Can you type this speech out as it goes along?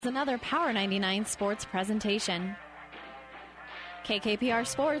Another Power 99 sports presentation. KKPR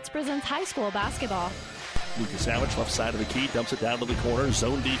Sports presents high school basketball. Lucas Savage, left side of the key, dumps it down to the corner.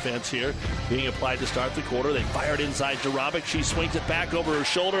 Zone defense here being applied to start the quarter. They fire it inside Jarabic. She swings it back over her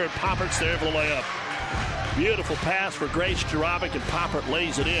shoulder, and Poppert's there for the layup. Beautiful pass for Grace Jarabic, and Poppert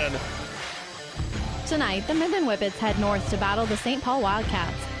lays it in. Tonight, the Minden Whippets head north to battle the St. Paul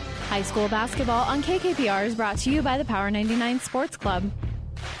Wildcats. High school basketball on KKPR is brought to you by the Power 99 Sports Club.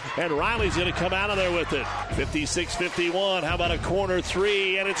 And Riley's going to come out of there with it. 56-51. How about a corner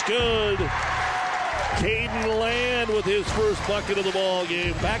three? And it's good. Caden Land with his first bucket of the ball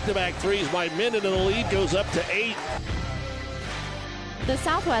game. Back-to-back threes by Minden, and the lead goes up to 8. The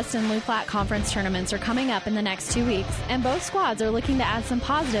Southwest and Loup Platte Conference tournaments are coming up in the next 2 weeks, and both squads are looking to add some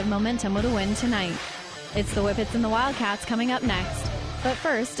positive momentum with a win tonight. It's the Whippets and the Wildcats coming up next. But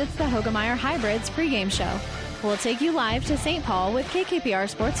first, it's the Hoegemeyer Hybrids pregame show. We'll take you live to St. Paul with KKPR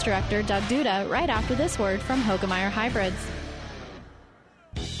Sports Director Doug Duda right after this word from Hoegemeyer Hybrids.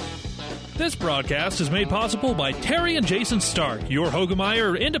 This broadcast is made possible by Terry and Jason Stark, your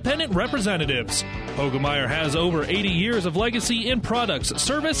Hoegemeyer independent representatives. Hoegemeyer has over 80 years of legacy in products,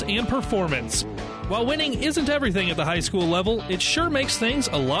 service, and performance. While winning isn't everything at the high school level, it sure makes things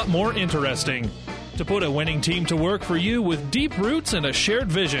a lot more interesting. To put a winning team to work for you with deep roots and a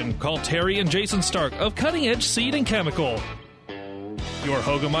shared vision, call Terry and Jason Stark of Cutting Edge Seed and Chemical. Your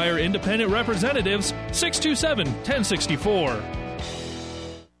Hoegemeyer independent representatives, 627-1064.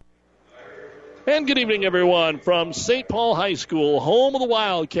 And good evening, everyone, from St. Paul High School, home of the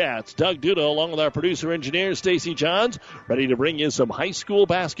Wildcats. Doug Duda, along with our producer-engineer, Stacy Johns, ready to bring you some high school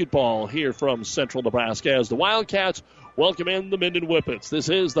basketball here from Central Nebraska as the Wildcats welcome in the Minden Whippets. This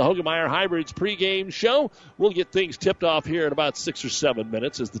is the Hoegemeyer Hybrids pregame show. We'll get things tipped off here in about 6 or 7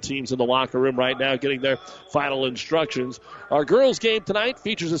 minutes as the team's in the locker room right now getting their final instructions. Our girls' game tonight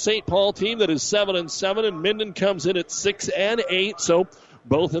features a St. Paul team that is 7-7, and Minden comes in at 6-8, so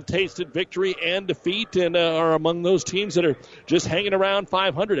both have tasted victory and defeat and are among those teams that are just hanging around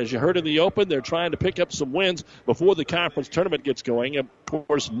 500. As you heard in the open, they're trying to pick up some wins before the conference tournament gets going. Of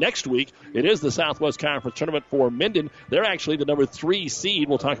course, next week, it is the Southwest Conference Tournament for Minden. They're actually the number 3 seed.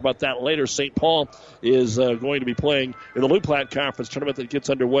 We'll talk about that later. St. Paul is going to be playing in the Loup Platte Conference Tournament that gets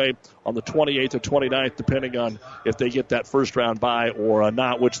underway on the 28th or 29th, depending on if they get that first round bye or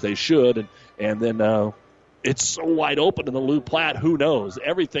not, which they should. And then it's so wide open in the Loup Platte, who knows?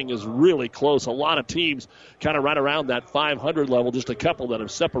 Everything is really close. A lot of teams kind of right around that 500 level, just a couple that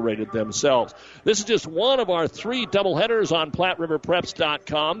have separated themselves. This is just one of our 3 doubleheaders on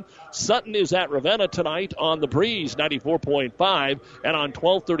PlatteRiverPreps.com. Sutton is at Ravenna tonight on the Breeze, 94.5, and on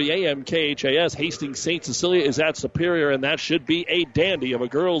 12:30 a.m. KHAS, Hastings St. Cecilia is at Superior, and that should be a dandy of a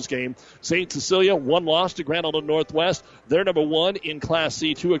girls' game. St. Cecilia, 1 loss to Grand Island Northwest. They're number 1 in Class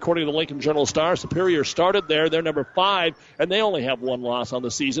C2, according to the Lincoln Journal-Star. Superior started there. They're number 5, and they only have 1 loss on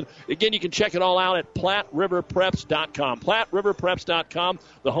the season. Again, you can check it all out at PlatteRiverPreps.com. PlatteRiverPreps.com,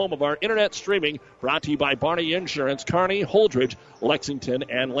 the home of our internet streaming, brought to you by Barney Insurance, Kearney, Holdridge, Lexington,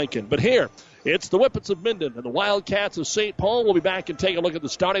 and Lincoln. But here, it's the Whippets of Minden and the Wildcats of St. Paul. We'll be back and take a look at the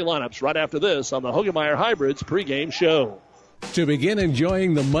starting lineups right after this on the Hoegemeyer Hybrids pregame show. To begin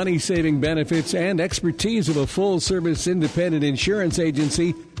enjoying the money-saving benefits and expertise of a full-service independent insurance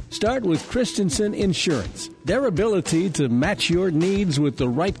agency, start with Christensen Insurance. Their ability to match your needs with the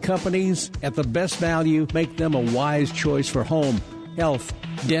right companies at the best value make them a wise choice for home, health,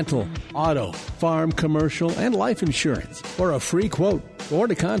 dental, auto, farm, commercial, and life insurance. For a free quote or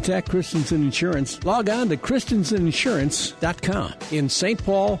to contact Christensen Insurance, log on to ChristensenInsurance.com in St.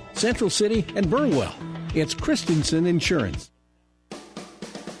 Paul, Central City, and Burnwell. It's Christensen Insurance.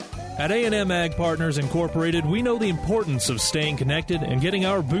 At A&M Ag Partners Incorporated, we know the importance of staying connected and getting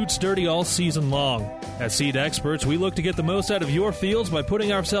our boots dirty all season long. As seed experts, we look to get the most out of your fields by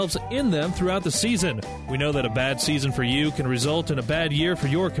putting ourselves in them throughout the season. We know that a bad season for you can result in a bad year for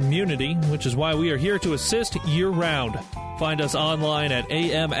your community, which is why we are here to assist year-round. Find us online at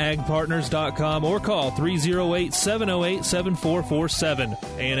amagpartners.com or call 308-708-7447.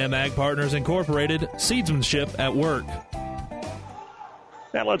 A&M Ag Partners Incorporated, seedsmanship at work.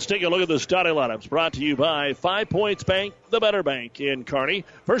 Now let's take a look at the starting lineups brought to you by 5 Points Bank, the better bank in Kearney.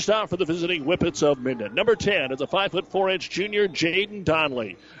 First off for the visiting Whippets of Minden. Number 10 is a 5'4" junior, Jaden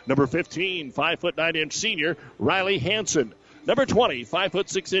Donnelly. Number 15, 5'9" senior, Riley Hansen. Number 20,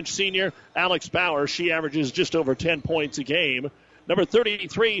 5'6" senior, Alex Bauer. She averages just over 10 points a game. Number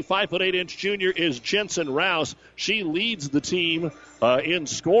 33, 5'8" junior is Jensen Rouse. She leads the team in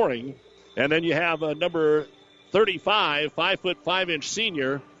scoring. And then you have number 35, 5'5"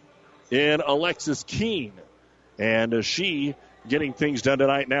 senior in Alexis Keene. And she getting things done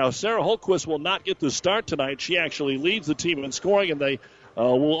tonight. Now, Sarah Holtquist will not get the start tonight. She actually leads the team in scoring, and they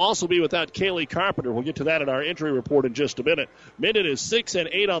will also be without Kaylee Carpenter. We'll get to that in our injury report in just a minute. Minden is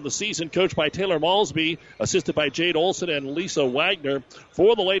 6-8 on the season, coached by Taylor Malsby, assisted by Jade Olson and Lisa Wagner.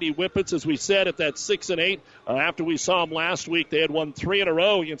 For the Lady Whippets, as we said, at that 6-8, after we saw them last week, they had won 3 in a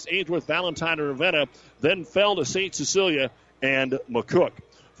row against Ainsworth, Valentine, and Ravenna, then fell to St. Cecilia and McCook.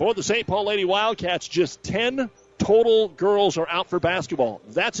 For the St. Paul Lady Wildcats, just 10 total girls are out for basketball.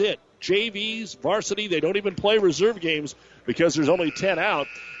 That's it. JVs, varsity, they don't even play reserve games because there's only 10 out.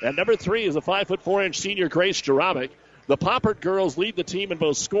 And number 3 is a 5'4" senior Grace Jarabic. The Poppert girls lead the team in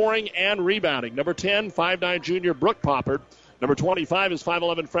both scoring and rebounding. Number 10, 5'9" junior Brooke Poppert. Number 25 is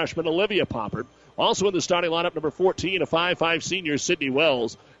 5'11" freshman Olivia Poppert. Also in the starting lineup, number 14, a 5'5" senior Sydney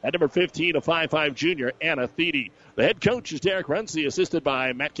Wells. And number 15, a 5'5" junior Anna Thede. The head coach is Derek Runcie, assisted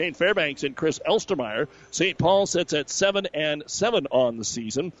by Matt Kane Fairbanks and Chris Elstermeyer. St. Paul sits at 7-7 on the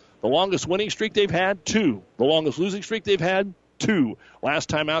season. The longest winning streak they've had, 2. The longest losing streak they've had, 2. Last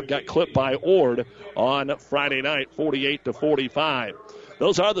time out got clipped by Ord on Friday night, 48-45.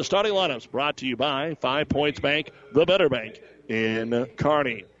 Those are the starting lineups brought to you by 5 Points Bank, the better bank in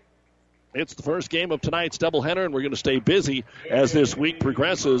Kearney. It's the first game of tonight's doubleheader, and we're going to stay busy as this week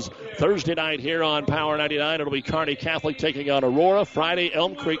progresses. Thursday night here on Power 99, it'll be Kearney Catholic taking on Aurora. Friday,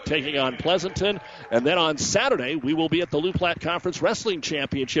 Elm Creek taking on Pleasanton. And then on Saturday, we will be at the Loup Platte Conference Wrestling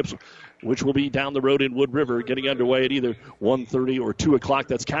Championships, which will be down the road in Wood River, getting underway at either 1:30 or 2 o'clock.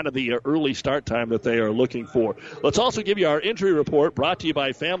 That's kind of the early start time that they are looking for. Let's also give you our injury report, brought to you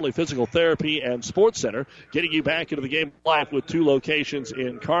by Family Physical Therapy and Sports Center, getting you back into the game live with 2 locations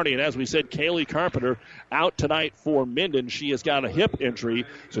in Kearney. And as we said, Kaylee Carpenter out tonight for Minden. She has got a hip injury,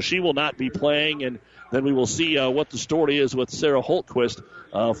 so she will not be playing. And then we will see what the story is with Sarah Holtquist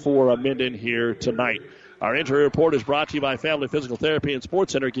for Minden here tonight. Our injury report is brought to you by Family Physical Therapy and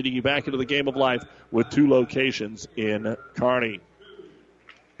Sports Center, getting you back into the game of life with 2 locations in Kearney.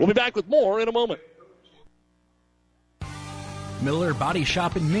 We'll be back with more in a moment. Miller Body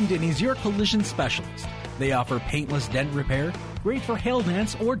Shop in Minden is your collision specialist. They offer paintless dent repair, great for hail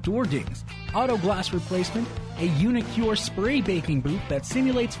dents or door dings, auto glass replacement, a Unicure spray baking booth that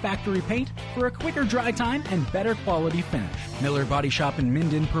simulates factory paint for a quicker dry time and better quality finish. Miller Body Shop in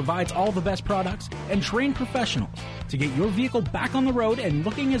Minden provides all the best products and trained professionals to get your vehicle back on the road and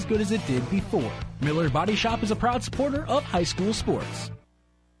looking as good as it did before. Miller Body Shop is a proud supporter of high school sports.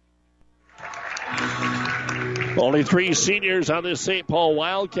 Only 3 seniors on this St. Paul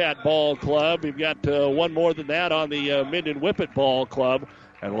Wildcat Ball Club. We've got one more than that on the Minden Whippet Ball Club.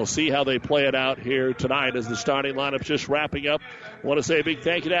 And we'll see how they play it out here tonight as the starting lineup's just wrapping up. I want to say a big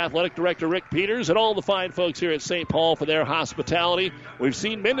thank you to Athletic Director Rick Peters and all the fine folks here at St. Paul for their hospitality. We've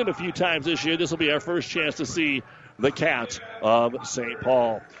seen Minden a few times this year. This will be our first chance to see the Cats of St.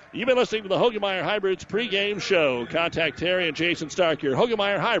 Paul. You've been listening to the Hoegemeyer Hybrids pregame show. Contact Terry and Jason Stark, your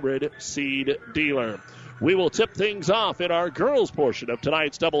Hoegemeyer Hybrid seed dealer. We will tip things off in our girls' portion of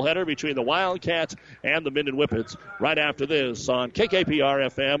tonight's doubleheader between the Wildcats and the Minden Whippets right after this on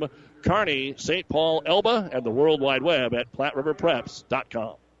KKPR-FM, Kearney, St. Paul, Elba, and the World Wide Web at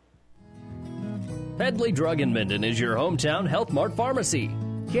PlatteRiverPreps.com. Pedley Drug in Minden is your hometown Health Mart pharmacy,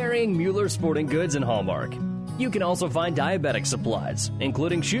 carrying Mueller Sporting Goods and Hallmark. You can also find diabetic supplies,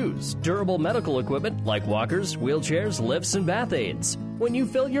 including shoes, durable medical equipment like walkers, wheelchairs, lifts, and bath aids. When you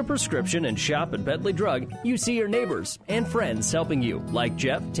fill your prescription and shop at Pedley Drug, you see your neighbors and friends helping you, like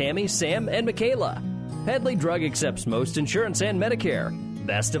Jeff, Tammy, Sam, and Michaela. Pedley Drug accepts most insurance and Medicare.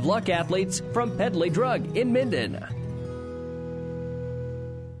 Best of luck, athletes, from Pedley Drug in Minden.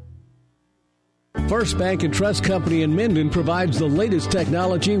 First Bank and Trust Company in Minden provides the latest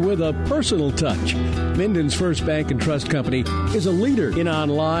technology with a personal touch. Minden's First Bank and Trust Company is a leader in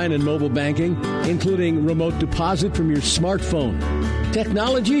online and mobile banking, including remote deposit from your smartphone.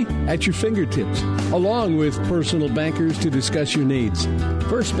 Technology at your fingertips, along with personal bankers to discuss your needs.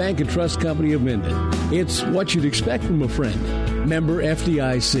 First Bank and Trust Company of Minden. It's what you'd expect from a friend. Member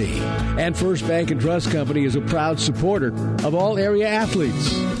FDIC. And First Bank and Trust Company is a proud supporter of all area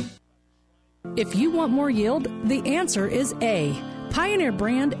athletes. If you want more yield, the answer is A. Pioneer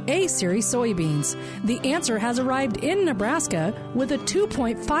brand A-Series soybeans. The answer has arrived in Nebraska with a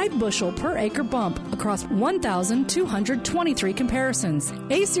 2.5 bushel per acre bump across 1,223 comparisons.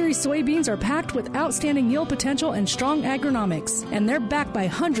 A-Series soybeans are packed with outstanding yield potential and strong agronomics, and they're backed by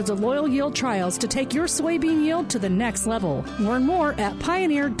hundreds of loyal yield trials to take your soybean yield to the next level. Learn more at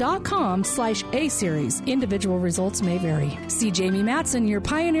pioneer.com/A-Series. Individual results may vary. See Jamie Matson, your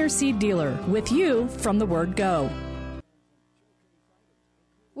Pioneer seed dealer, with you from the word go.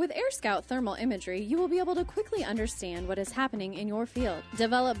 With Air Scout thermal imagery, you will be able to quickly understand what is happening in your field.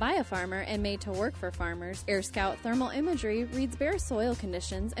 Developed by a farmer and made to work for farmers, Air Scout thermal imagery reads bare soil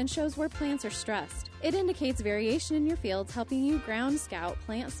conditions and shows where plants are stressed. It indicates variation in your fields, helping you ground scout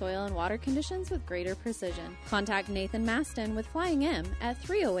plant, soil, and water conditions with greater precision. Contact Nathan Maston with Flying M at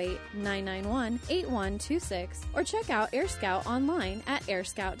 308-991-8126 or check out Air Scout online at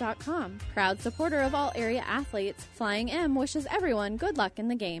airscout.com. Proud supporter of all area athletes, Flying M wishes everyone good luck in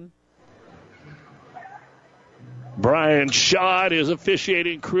the game. Brian Schott is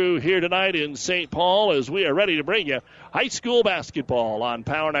officiating crew here tonight in St. Paul as we are ready to bring you high school basketball on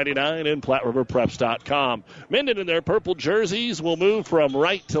Power 99 and PlatteRiverPreps.com. Minden in their purple jerseys will move from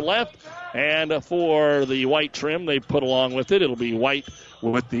right to left, and for the white trim they put along with it, it'll be white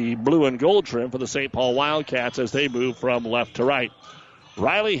with the blue and gold trim for the St. Paul Wildcats as they move from left to right.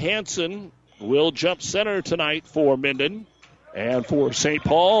 Riley Hansen will jump center tonight for Minden. And for St.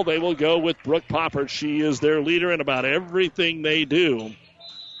 Paul, they will go with Brooke Poppert. She is their leader in about everything they do.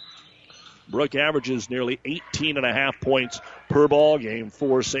 Brooke averages nearly 18.5 points per ball game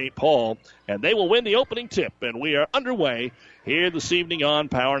for St. Paul. And they will win the opening tip. And we are underway here this evening on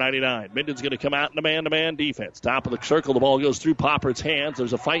Power 99. Minden's going to come out in a man-to-man defense. Top of the circle, the ball goes through Poppert's hands.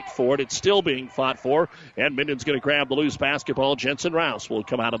 There's a fight for it. It's still being fought for. And Minden's going to grab the loose basketball. Jensen Rouse will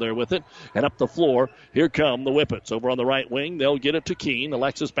come out of there with it. And up the floor, here come the Whippets. Over on the right wing, they'll get it to Keene.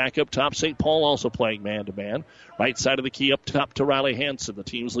 Alexis back up top. St. Paul also playing man-to-man. Right side of the key up top to Riley Hansen. The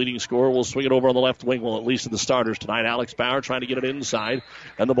team's leading scorer will swing it over on the left wing. Well, at least of the starters tonight. Alex Bauer trying to get it inside.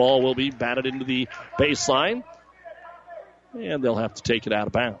 And the ball will be batted into the baseline. And they'll have to take it out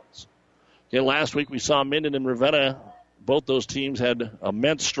of bounds. Again, last week we saw Minden and Ravenna. Both those teams had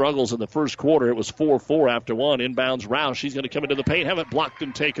immense struggles in the first quarter. It was 4-4 after one. Inbounds Rouse. She's going to come into the paint. Have it blocked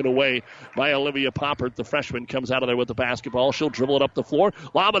and taken away by Olivia Poppert. The freshman comes out of there with the basketball. She'll dribble it up the floor.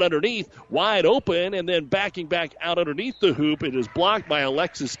 Lob it underneath. Wide open. And then backing back out underneath the hoop. It is blocked by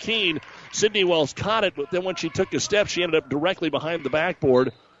Alexis Keene. Sydney Wells caught it. But then when she took a step, she ended up directly behind the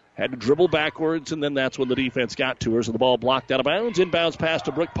backboard. Had to dribble backwards, and then that's when the defense got to her. So the ball blocked out of bounds. Inbounds pass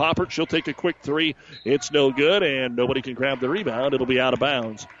to Brooke Poppert. She'll take a quick three. It's no good, and nobody can grab the rebound. It'll be out of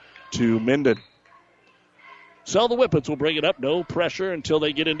bounds to Minden. So the Whippets will bring it up. No pressure until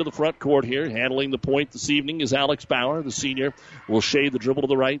they get into the front court here. Handling the point this evening is Alex Bauer. The senior will shade the dribble to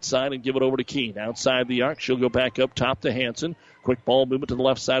the right side and give it over to Keene. Outside the arc, she'll go back up top to Hansen. Quick ball movement to the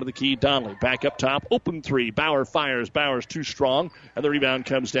left side of the key. Donnelly back up top. Open three. Bauer fires. Bauer's too strong. And the rebound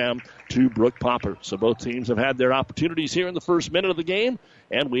comes down to Brooke Poppert. So both teams have had their opportunities here in the first minute of the game.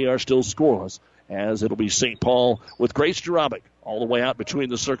 And we are still scoreless as it'll be St. Paul with Grace Jarabic all the way out between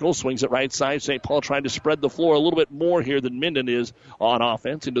the circles. Swings it right side. St. Paul trying to spread the floor a little bit more here than Minden is on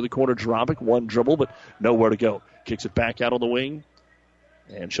offense. Into the corner, Jarabic. One dribble, but nowhere to go. Kicks it back out on the wing.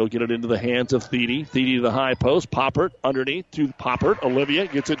 And she'll get it into the hands of Thiede. Thiede to the high post. Poppert underneath to Poppert. Olivia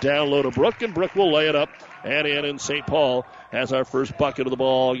gets it down low to Brooke, and Brooke will lay it up and in. And St. Paul has our first bucket of the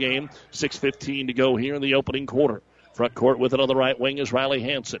ball game. 6:15 to go here in the opening quarter. Front court with it on the right wing is Riley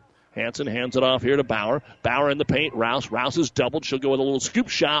Hansen. Hansen hands it off here to Bauer. Bauer in the paint. Rouse. Rouse is doubled. She'll go with a little scoop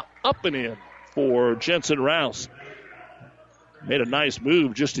shot up and in for Jensen Rouse. Made a nice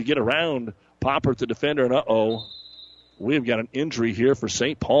move just to get around Poppert, the defender, and we've got an injury here for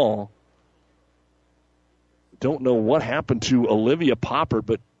St. Paul. Don't know what happened to Olivia Poppert,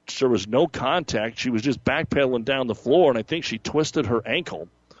 but there was no contact. She was just backpedaling down the floor, and I think she twisted her ankle.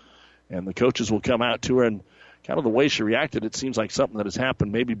 And the coaches will come out to her, and kind of the way she reacted, it seems like something that has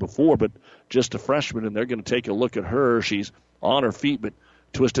happened maybe before, but just a freshman, and they're going to take a look at her. She's on her feet, but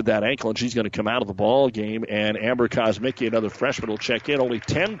twisted that ankle, and she's going to come out of the ball game. And Amber Kosmicki, another freshman, will check in. Only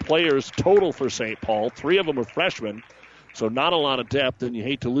 10 players total for St. Paul. 3 of them are freshmen. So not a lot of depth, and you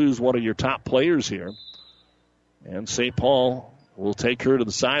hate to lose one of your top players here. And St. Paul will take her to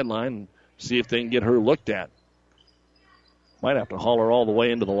the sideline and see if they can get her looked at. Might have to haul her all the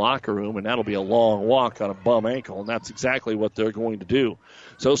way into the locker room, and that'll be a long walk on a bum ankle, and that's exactly what they're going to do.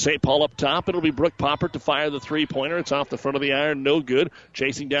 So St. Paul up top. It'll be Brooke Poppert to fire the three-pointer. It's off the front of the iron. No good.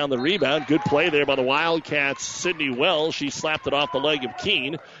 Chasing down the rebound. Good play there by the Wildcats. Sydney Wells. She slapped it off the leg of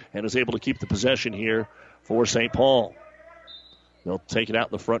Keene and is able to keep the possession here for St. Paul. They'll take it out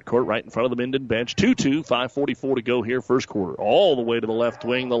in the front court right in front of the Minden bench. 2-2, 5:44 to go here, first quarter. All the way to the left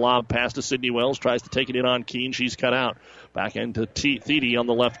wing. The lob pass to Sydney Wells. Tries to take it in on Keene. She's cut out. Back into Thiede on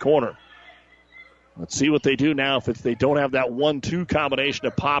the left corner. Let's see what they do now if they don't have that 1-2 combination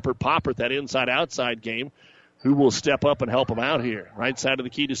of Poppert, that inside-outside game. Who will step up and help them out here? Right side of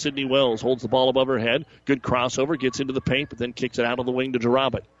the key to Sydney Wells. Holds the ball above her head. Good crossover. Gets into the paint, but then kicks it out on the wing to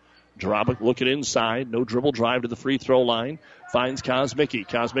Jarabic. Drobic looking inside. No dribble drive to the free throw line. Finds Kosmicki.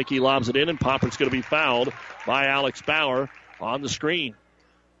 Kosmicki lobs it in, and Poppert's going to be fouled by Alex Bauer on the screen.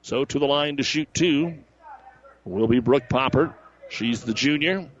 So to the line to shoot two will be Brooke Poppert. She's the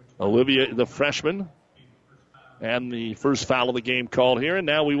junior. Olivia, the freshman. And the first foul of the game called here. And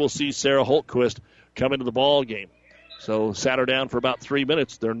now we will see Sarah Holtquist come into the ball game. So sat her down for about 3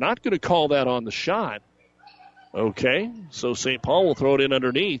 minutes. They're not going to call that on the shot. Okay, so St. Paul will throw it in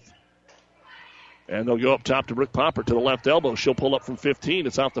underneath. And they'll go up top to Brooke Poppert to the left elbow. She'll pull up from 15.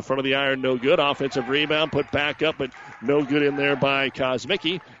 It's off the front of the iron, no good. Offensive rebound, put back up, but no good in there by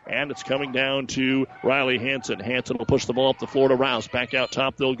Kosmicki. And it's coming down to Riley Hansen. Hansen will push the ball up the floor to Rouse. Back out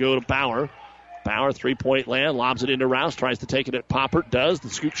top, they'll go to Bauer. Bauer, three-point land, lobs it into Rouse, tries to take it at Poppert, does.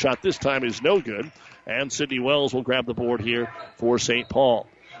 The scoop shot this time is no good. And Sydney Wells will grab the board here for St. Paul.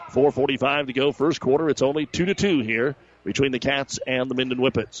 4:45 to go, first quarter. It's only 2-2 here between the Cats and the Minden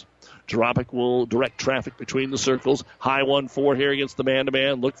Whippets. Drobic will direct traffic between the circles. High 1-4 here against the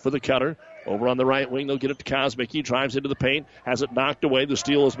man-to-man. Look for the cutter. Over on the right wing, they'll get it to Kosmicki. Drives into the paint. Has it knocked away. The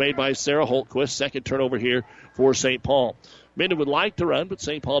steal is made by Sarah Holtquist. Second turnover here for St. Paul. Minden would like to run, but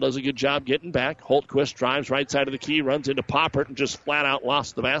St. Paul does a good job getting back. Holtquist drives right side of the key, runs into Poppert, and just flat out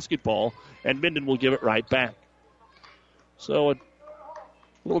lost the basketball. And Minden will give it right back. So a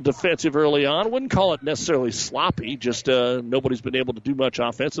little defensive early on. Wouldn't call it necessarily sloppy. Just nobody's been able to do much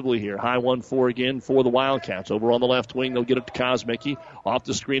offensively here. High 1-4 again for the Wildcats. Over on the left wing, they'll get it to Kosmicki. Off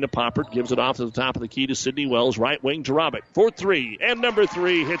the screen of Poppert. Gives it off to the top of the key to Sydney Wells. Right wing, Drobic for three. And number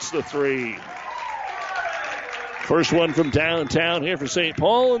 3 hits the three. First one from downtown here for St.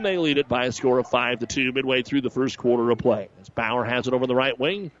 Paul, and they lead it by a score of 5-2 midway through the first quarter of play. As Bauer has it over the right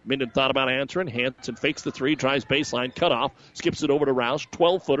wing, Minden thought about answering. Hansen fakes the three, tries baseline, cut off, skips it over to Rouse.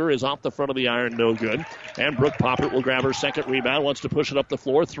 12-footer is off the front of the iron, no good. And Brooke Poppert will grab her second rebound, wants to push it up the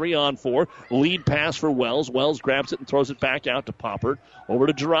floor, 3-on-4. Lead pass for Wells. Wells grabs it and throws it back out to Poppert. Over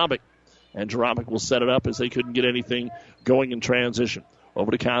to Drobic. And Drobic will set it up as they couldn't get anything going in transition.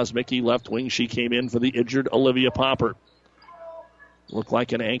 Over to Kosmicki, left wing. She came in for the injured Olivia Poppert. Looked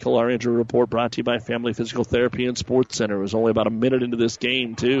like an ankle. Our injury report brought to you by Family Physical Therapy and Sports Center. It was only about a minute into this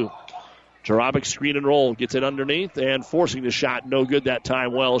game, too. Drobic screen and roll. Gets it underneath and forcing the shot. No good that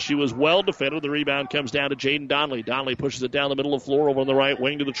time. Well, she was well defended. The rebound comes down to Jaden Donnelly. Donnelly pushes it down the middle of the floor over on the right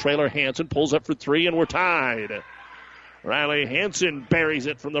wing to the trailer. Hansen pulls up for three, and we're tied. Riley Hansen buries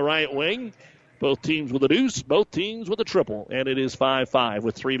it from the right wing. Both teams with a deuce, both teams with a triple, and it is 5-5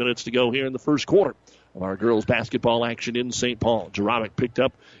 with 3 minutes to go here in the first quarter of our girls basketball action in St. Paul. Drobic picked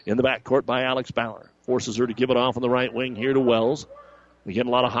up in the backcourt by Alex Bauer. Forces her to give it off on the right wing here to Wells. We get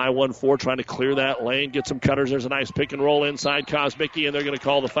a lot of high 1-4 trying to clear that lane, get some cutters. There's a nice pick and roll inside Kosmicki, and they're going to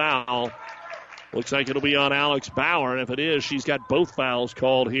call the foul. Looks like it'll be on Alex Bauer, and if it is, she's got both fouls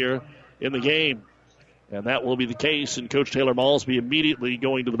called here in the game. And that will be the case, and Coach Taylor Malsby immediately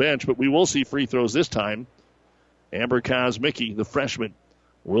going to the bench. But we will see free throws this time. Amber Kosmicki, the freshman,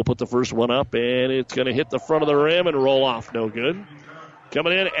 will put the first one up, and it's going to hit the front of the rim and roll off. No good.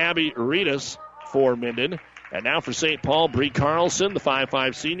 Coming in, Abby Reedus for Minden. And now for St. Paul, Bree Carlson, the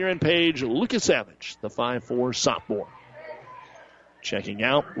 5'5 senior, and Paige Lukasevich, the 5'4 sophomore. Checking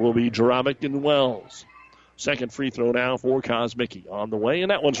out will be Drobic and Wells. Second free throw now for Kosmicki on the way,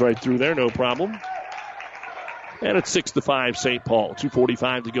 and that one's right through there, no problem. And it's 6-5 St. Paul.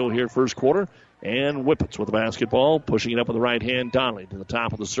 2:45 to go here first quarter. And Whippets with the basketball, pushing it up with the right hand. Donnelly to the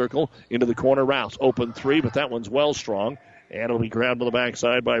top of the circle, into the corner. Rouse, open three, but that one's well strong. And it'll be grabbed on the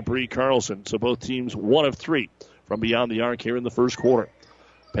backside by Bree Carlson. So both teams 1 of 3 from beyond the arc here in the first quarter.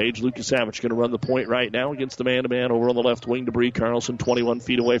 Paige Lukasevich going to run the point right now against the man-to-man over on the left wing to Bree Carlson. 21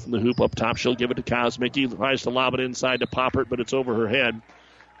 feet away from the hoop up top. She'll give it to Kosmicki. Tries to lob it inside to Poppert, but it's over her head.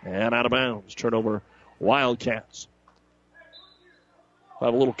 And out of bounds. Turnover Wildcats. We'll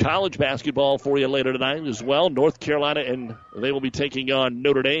have a little college basketball for you later tonight as well. North Carolina, and they will be taking on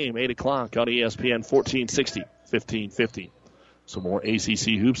Notre Dame, 8 o'clock on ESPN, 1460, 1550. Some more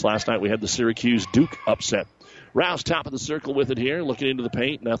ACC hoops. Last night we had the Syracuse-Duke upset. Rouse top of the circle with it here, looking into the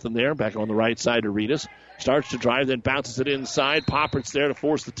paint. Nothing there. Back on the right side to Reedus. Starts to drive, then bounces it inside. Poppert's there to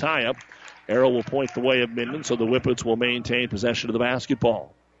force the tie-up. Arrow will point the way of Minden, so the Whippets will maintain possession of the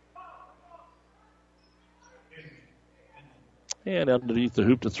basketball. And underneath the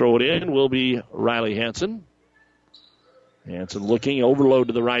hoop to throw it in will be Riley Hansen. Hansen looking, overload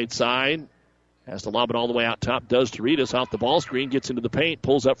to the right side. Has to lob it all the way out top. Does to Reedus off the ball screen. Gets into the paint.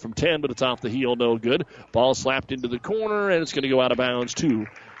 Pulls up from 10, but it's off the heel. No good. Ball slapped into the corner, and it's going to go out of bounds to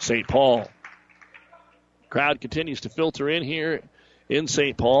St. Paul. Crowd continues to filter in here in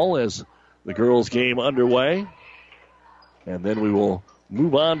St. Paul as the girls' game underway. And then we will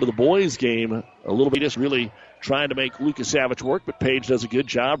move on to the boys' game a little bit. Just really trying to make Lucas Savage work, but Paige does a good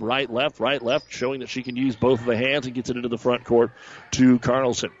job. Right, left, showing that she can use both of the hands and gets it into the front court to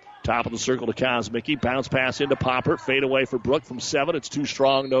Carlson. Top of the circle to Kosmicki. Bounce pass into Poppert. Fade away for Brooke from 7. It's too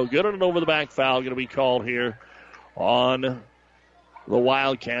strong, no good. And an over-the-back foul going to be called here on the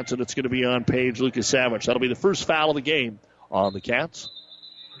Wildcats, and it's going to be on Paige Lucas Savage. That'll be the first foul of the game on the Cats.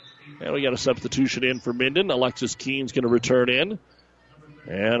 And we got a substitution in for Minden. Alexis Keene's going to return in.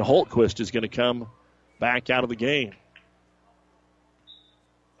 And Holtquist is going to come back out of the game.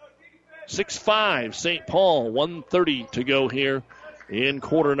 6-5, St. Paul, 1:30 to go here in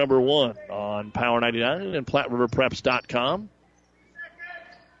quarter number 1 on Power 99 and PlatteRiverPreps.com.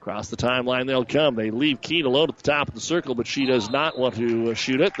 Across the timeline they'll come. They leave Keene alone at the top of the circle, but she does not want to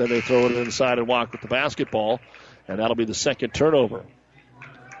shoot it. Then they throw it inside and walk with the basketball, and that'll be the second turnover.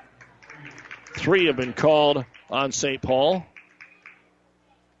 3 have been called on St. Paul.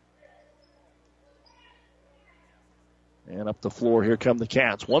 And up the floor, here come the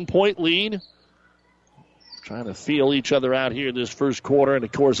Cats. 1-point lead. Trying to feel each other out here this first quarter. And,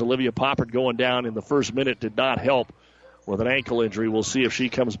 of course, Olivia Poppert going down in the first minute did not help with an ankle injury. We'll see if she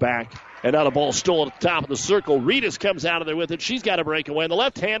comes back. And now the ball stolen at the top of the circle. Reedus comes out of there with it. She's got a breakaway. And the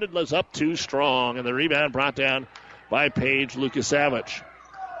left-handed was up too strong. And the rebound brought down by Paige Lucas Savage.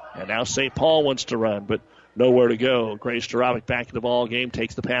 And now St. Paul wants to run, but nowhere to go. Grace Jarabic back in the ball game,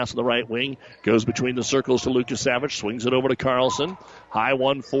 takes the pass on the right wing, goes between the circles to Lucas Savage, swings it over to Carlson. High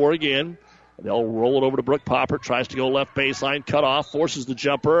 1-4 again. They'll roll it over to Brooke Popper, tries to go left baseline, cut off, forces the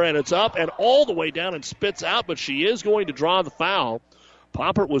jumper, and it's up and all the way down and spits out, but she is going to draw the foul.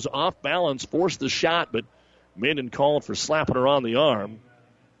 Popper was off balance, forced the shot, but Minden called for slapping her on the arm.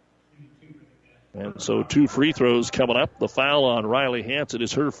 And so 2 free throws coming up. The foul on Riley Hansen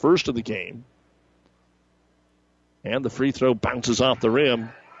is her first of the game. And the free throw bounces off the rim.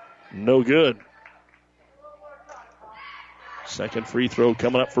 No good. Second free throw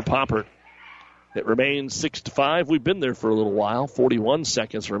coming up for Poppert. It remains 6-5. We've been there for a little while. 41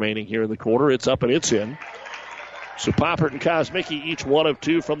 seconds remaining here in the quarter. It's up and it's in. So Poppert and Kosmicki each 1 of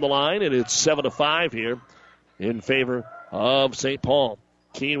 2 from the line, and it's 7-5 here in favor of St. Paul.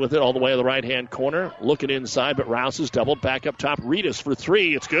 Keene with it all the way to the right-hand corner. Looking inside, but Rouse is doubled. Back up top. Reedus for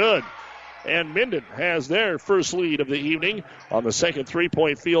 3. It's good. And Minden has their first lead of the evening on the second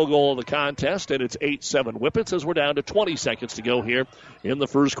 3-point field goal of the contest, and it's 8-7 Whippets as we're down to 20 seconds to go here in the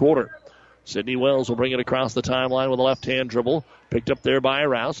first quarter. Sydney Wells will bring it across the timeline with a left-hand dribble. Picked up there by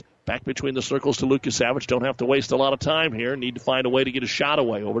Rouse. Back between the circles to Lucas Savage. Don't have to waste a lot of time here. Need to find a way to get a shot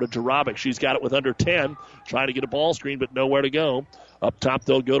away. Over to Jarabic. She's got it with under 10. Trying to get a ball screen, but nowhere to go. Up top,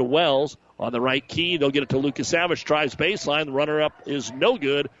 they'll go to Wells. On the right key, they'll get it to Lucas Savage. Tries baseline. The runner-up is no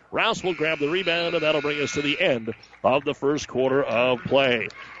good. Rouse will grab the rebound, and that'll bring us to the end of the first quarter of play.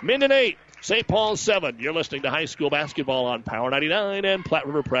 Minden 8, St. Paul 7. You're listening to high school basketball on Power 99 and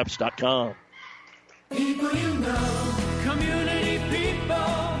PlatteRiverPreps.com. People you know, community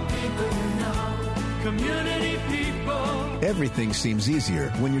people. People you know, community people. Everything seems easier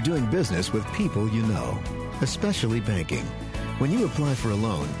when you're doing business with people you know, especially banking. When you apply for a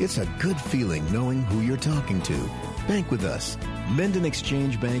loan, it's a good feeling knowing who you're talking to. Bank with us. Minden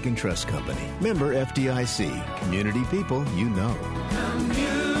Exchange Bank and Trust Company. Member FDIC. Community people you know.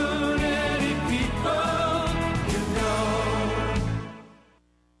 Community people you know.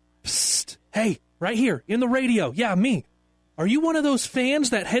 Psst. Hey, right here, in the radio. Yeah, me. Are you one of those fans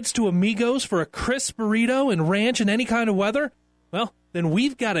that heads to Amigos for a crisp burrito and ranch in any kind of weather? Well, then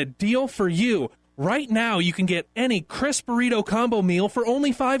we've got a deal for you. Right now, you can get any crisp burrito combo meal for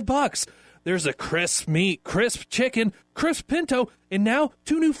only $5. There's a crisp meat, crisp chicken, crisp pinto, and now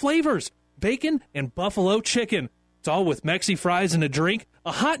 2 new flavors, bacon and buffalo chicken. It's all with Mexi fries and a drink,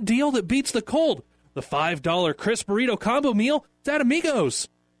 a hot deal that beats the cold. The $5 crisp burrito combo meal is at Amigos.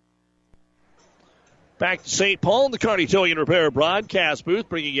 Back to St. Paul in the Kearney Towing and Repair broadcast booth,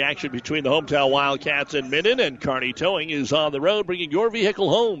 bringing action between the hometown Wildcats and Minden. And Kearney Towing is on the road, bringing your vehicle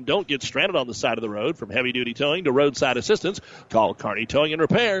home. Don't get stranded on the side of the road. From heavy-duty towing to roadside assistance, call Kearney Towing and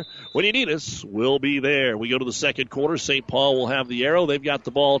Repair. When you need us, we'll be there. We go to the second quarter. St. Paul will have the arrow. They've got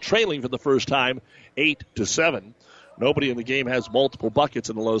the ball trailing for the first time, 8-7. Nobody in the game has multiple buckets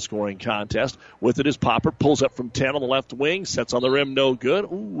in the low-scoring contest. With it is Popper. Pulls up from 10 on the left wing. Sets on the rim, no good.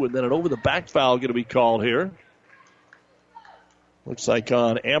 Ooh, and then an over-the-back foul going to be called here. Looks like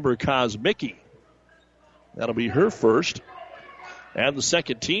on Amber Kosmicki. That'll be her first. And the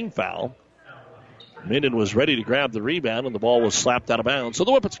second team foul. Minden was ready to grab the rebound, and the ball was slapped out of bounds. So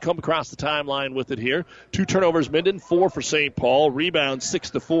the Whippets come across the timeline with it here. 2 turnovers, Minden, 4 for St. Paul. Rebound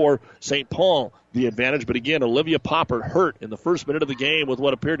 6-4, St. Paul the advantage. But again, Olivia Poppert hurt in the first minute of the game with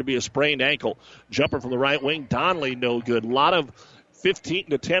what appeared to be a sprained ankle. Jumper from the right wing, Donnelly no good. A lot of 15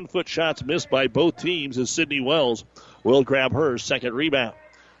 to 10-foot shots missed by both teams as Sydney Wells will grab her second rebound.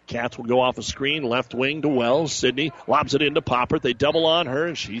 Cats will go off a screen, left wing to Wells. Sydney lobs it into Poppert. They double on her,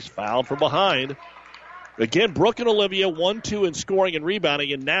 and she's fouled from behind. Again, Brooke and Olivia 1-2 in scoring and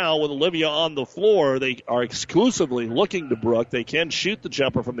rebounding, and now with Olivia on the floor, they are exclusively looking to Brooke. They can shoot the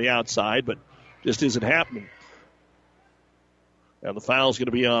jumper from the outside, but just isn't happening. And the foul is going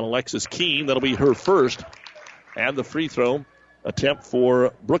to be on Alexis Keene. That'll be her first. And the free throw attempt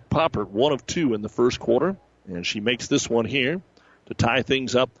for Brooke Poppert, 1 of 2 in the first quarter. And she makes this one here to tie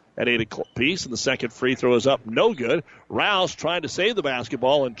things up at 8 apiece. And the second free throw is up, no good. Rouse trying to save the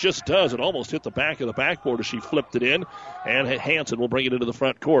basketball and just does. It almost hit the back of the backboard as she flipped it in. And Hansen will bring it into the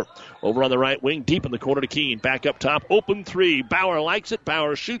front court. Over on the right wing, deep in the corner to Keene. Back up top, open 3. Bauer likes it.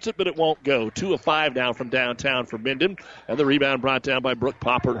 Bauer shoots it, but it won't go. 2 of 5 now from downtown for Minden. And the rebound brought down by Brooke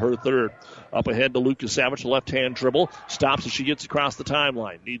Poppert, her third. Up ahead to Lucas Savage, left-hand dribble. Stops as she gets across the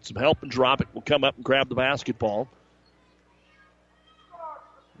timeline. Needs some help, and Dropic will come up and grab the basketball.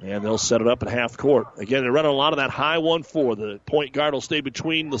 And they'll set it up at half court. Again, they're running a lot of that high 1-4. The point guard will stay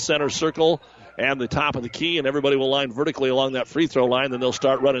between the center circle and the top of the key, and everybody will line vertically along that free throw line. Then they'll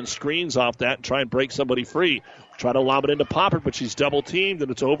start running screens off that and try and break somebody free. Try to lob it into Poppert, but she's double-teamed, and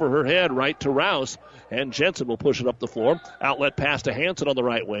it's over her head right to Rouse. And Jensen will push it up the floor. Outlet pass to Hansen on the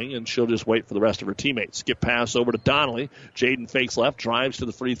right wing, and she'll just wait for the rest of her teammates. Skip pass over to Donnelly. Jaden fakes left, drives to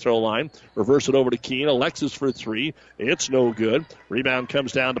the free throw line. Reverse it over to Keene. Alexis for 3. It's no good. Rebound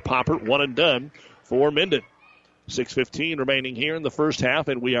comes down to Poppert. 1 and done for Minden. 6:15 remaining here in the first half,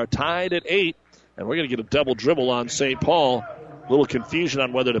 and we are tied at 8. And we're going to get a double dribble on St. Paul. A little confusion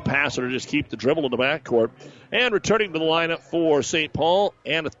on whether to pass it or just keep the dribble in the backcourt. And returning to the lineup for St. Paul,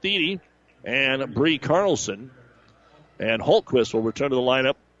 Anna Thede and Bree Carlson. And Holtquist will return to the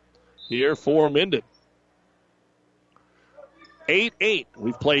lineup here for Minden. 8-8.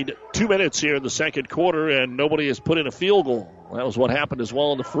 We've played 2 minutes here in the second quarter, and nobody has put in a field goal. That was what happened as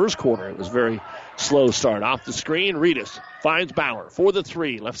well in the first quarter. It was a very slow start. Off the screen, Reedus finds Bauer for the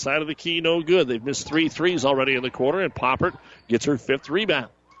 3. Left side of the key, no good. They've missed 3 threes already in the quarter, and Poppert gets her 5th rebound.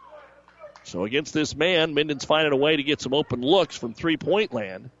 So against this man, Minden's finding a way to get some open looks from three-point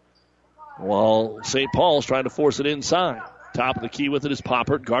land, while St. Paul's trying to force it inside. Top of the key with it is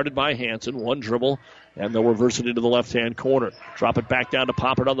Poppert, guarded by Hansen. 1 dribble, and they'll reverse it into the left-hand corner. Drop it back down to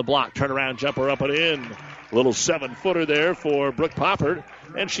Poppert on the block. Turnaround jumper up and in. Little 7-footer there for Brooke Poppert,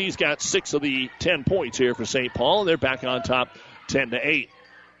 and she's got 6 of the 10 points here for St. Paul. They're back on top 10-8.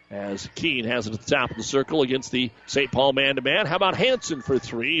 As Keene has it at the top of the circle against the St. Paul man-to-man. How about Hansen for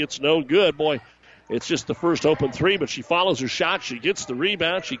 3? It's no good. Boy, it's just the first open 3, but she follows her shot. She gets the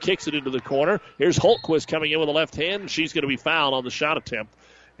rebound. She kicks it into the corner. Here's Holtquist coming in with a left hand, and she's going to be fouled on the shot attempt.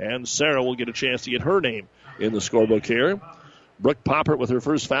 And Sarah will get a chance to get her name in the scorebook here. Brooke Poppert with her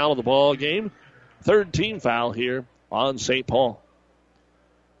first foul of the ball game. 3rd team foul here on St. Paul.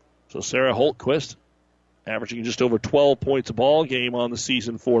 So Sarah Holtquist, averaging just over 12 points a ball game on the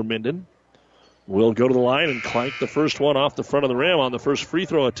season for Minden, will go to the line and clank the first one off the front of the rim on the first free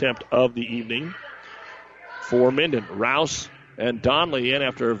throw attempt of the evening for Minden. Rouse and Donnelly in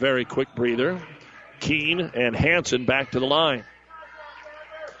after a very quick breather. Keene and Hansen back to the line.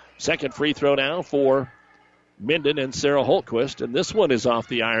 Second free throw now for Minden and Sarah Holtquist, and this one is off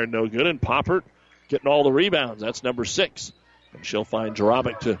the iron, no good, and Poppert getting all the rebounds. That's number 6. And she'll find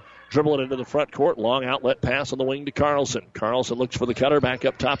Jarabic to dribble it into the front court. Long outlet pass on the wing to Carlson. Carlson looks for the cutter back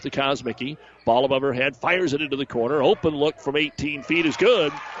up top to Kosmicki. Ball above her head, fires it into the corner. Open look from 18 feet is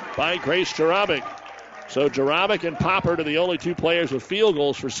good by Grace Jarabic. So Jarabic and Poppert are the only 2 players with field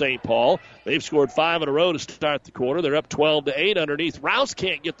goals for St. Paul. They've scored 5 in a row to start the quarter. They're up 12-8 underneath. Rouse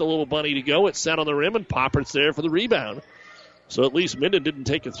can't get the little bunny to go. It's set on the rim, and Poppert's there for the rebound. So at least Minden didn't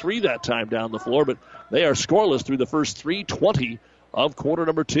take a 3 that time down the floor, but they are scoreless through the first 3:20 of quarter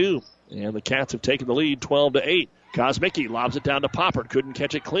number 2. And the Cats have taken the lead 12-8. Kosmicki lobs it down to Poppert. Couldn't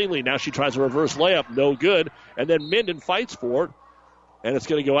catch it cleanly. Now she tries a reverse layup. No good. And then Minden fights for it. And it's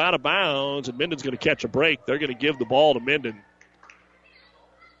going to go out of bounds, and Minden's going to catch a break. They're going to give the ball to Minden.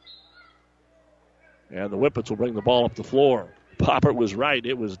 And the Whippets will bring the ball up the floor. Poppert was right.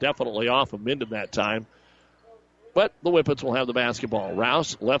 It was definitely off of Minden that time. But the Whippets will have the basketball.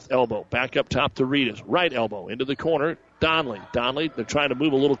 Rouse, left elbow. Back up top to Reedus. Right elbow into the corner. Donnelly, they're trying to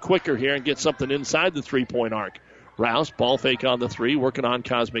move a little quicker here and get something inside the 3-point arc. Rouse, ball fake on the 3, working on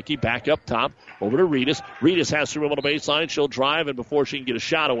Kosmicki. Back up top, over to Reedus. Reedus has to room on the baseline. She'll drive, and before she can get a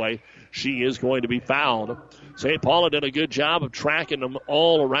shot away, she is going to be fouled. St. Paul did a good job of tracking them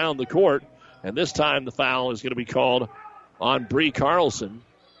all around the court, and this time the foul is going to be called on Bree Carlson.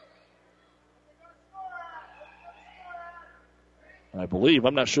 I believe.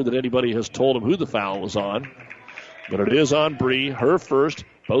 I'm not sure that anybody has told him who the foul was on, but it is on Bree, her first.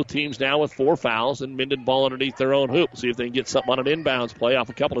 Both teams now with 4 fouls, and Minden ball underneath their own hoop. See if they can get something on an inbounds play off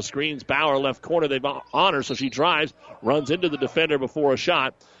a couple of screens. Bauer left corner. They've on her, so she drives, runs into the defender before a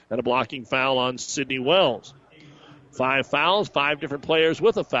shot, and a blocking foul on Sydney Wells. 5 fouls, 5 different players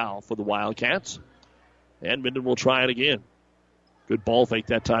with a foul for the Wildcats. And Minden will try it again. Good ball fake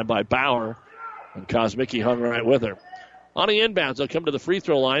that time by Bauer, and Kosmicki hung right with her. On the inbounds, they'll come to the free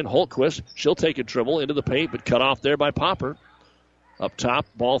throw line. Holtquist, she'll take a dribble into the paint, but cut off there by Popper. Up top,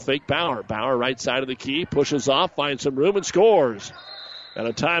 ball fake Bauer. Bauer right side of the key, pushes off, finds some room, and scores. And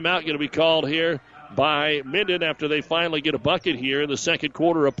a timeout going to be called here by Minden after they finally get a bucket here in the second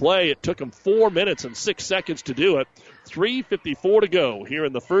quarter of play. It took them 4 minutes and 6 seconds to do it. 3:54 to go here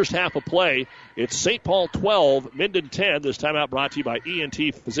in the first half of play. It's St. Paul 12, Minden 10. This timeout brought to you by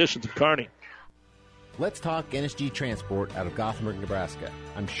ENT Physicians of Kearney. Let's talk NSG Transport out of Gothenburg, Nebraska.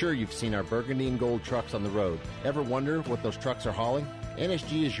 I'm sure you've seen our burgundy and gold trucks on the road. Ever wonder what those trucks are hauling?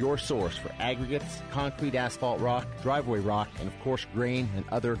 NSG is your source for aggregates, concrete, asphalt rock, driveway rock, and of course grain and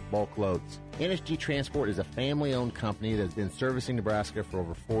other bulk loads. NSG Transport is a family-owned company that has been servicing Nebraska for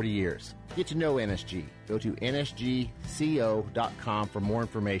over 40 years. Get to know NSG. Go to nsgco.com for more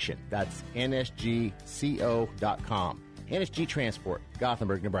information. That's nsgco.com. NSG Transport,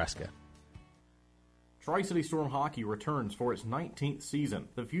 Gothenburg, Nebraska. Tri-City Storm Hockey returns for its 19th season.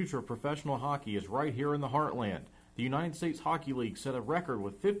 The future of professional hockey is right here in the heartland. The United States Hockey League set a record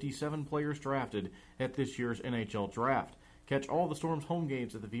with 57 players drafted at this year's NHL Draft. Catch all the Storm's home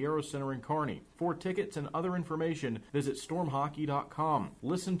games at the Viera Center in Kearney. For tickets and other information, visit stormhockey.com.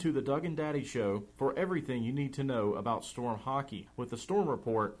 Listen to the Doug and Daddy Show for everything you need to know about Storm Hockey with the Storm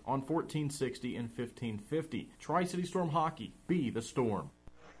Report on 1460 and 1550. Tri-City Storm Hockey, be the Storm.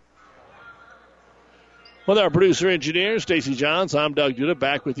 With our producer-engineer, Stacey Johns, I'm Doug Duda,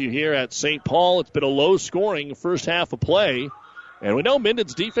 back with you here at St. Paul. It's been a low-scoring first half of play. And we know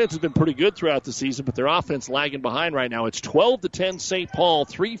Minden's defense has been pretty good throughout the season, but their offense lagging behind right now. It's 12-10 St. Paul,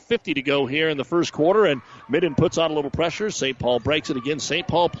 3:50 to go here in the first quarter, and Minden puts on a little pressure. St. Paul breaks it again. St.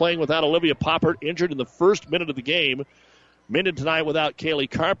 Paul playing without Olivia Poppert, injured in the first minute of the game. Minden tonight without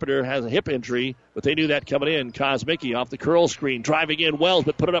Kaylee Carpenter, has a hip injury, but they knew that coming in. Kosmicki off the curl screen, driving in Wells,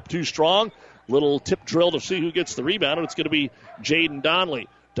 but put it up too strong. Little tip drill to see who gets the rebound, and it's going to be Jaden Donnelly.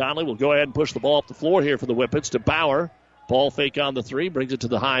 Donnelly will go ahead and push the ball up the floor here for the Whippets to Bauer. Ball fake on the 3, brings it to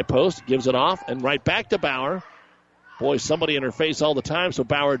the high post, gives it off, and right back to Bauer. Boy, somebody in her face all the time, so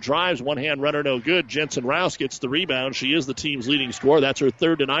Bauer drives, one-hand runner, no good. Jensen Rouse gets the rebound. She is the team's leading scorer. That's her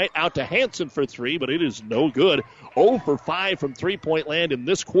third tonight. Out to Hansen for 3, but it is no good. 0 for 5 from three-point land in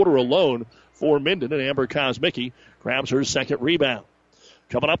this quarter alone for Minden, and Amber Kosmicki grabs her second rebound.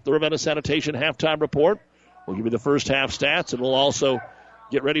 Coming up, the Ravenna Sanitation halftime report. We'll give you the first half stats, and we'll also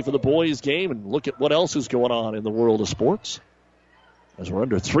get ready for the boys' game and look at what else is going on in the world of sports. As we're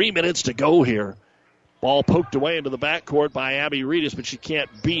under 3 minutes to go here. Ball poked away into the backcourt by Abby Reedus, but she can't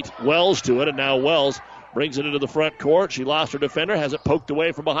beat Wells to it, and now Wells brings it into the front court. She lost her defender, has it poked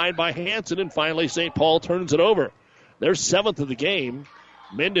away from behind by Hansen, and finally St. Paul turns it over. They're 7th of the game.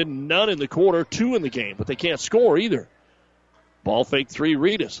 Minden none in the quarter, 2 in the game, but they can't score either. Ball fake 3,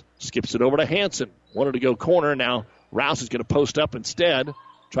 Reedus. Skips it over to Hansen. Wanted to go corner. Now Rouse is going to post up instead.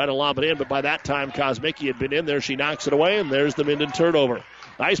 Try to lob it in, but by that time Kosmicki had been in there. She knocks it away, and there's the Minden turnover.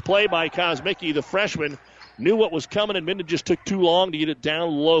 Nice play by Kosmicki. The freshman knew what was coming, and Minden just took too long to get it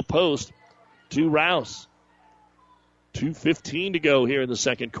down low post to Rouse. 2:15 to go here in the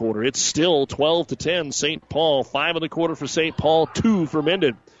second quarter. It's still 12-10 St. Paul. 5 in the quarter for St. Paul, 2 for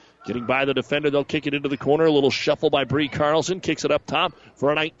Minden. Getting by the defender, they'll kick it into the corner. A little shuffle by Bree Carlson. Kicks it up top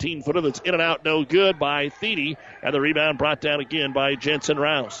for a 19-footer that's in and out, no good by Thede. And the rebound brought down again by Jensen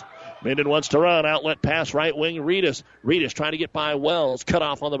Rouse. Minden wants to run. Outlet pass, right wing, Reedus. Reedus trying to get by Wells. Cut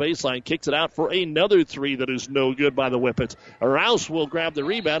off on the baseline. Kicks it out for another 3 that is no good by the Whippets. Rouse will grab the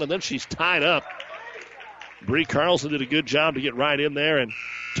rebound, and then she's tied up. Bree Carlson did a good job to get right in there and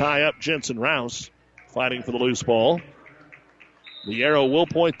tie up Jensen Rouse, fighting for the loose ball. The arrow will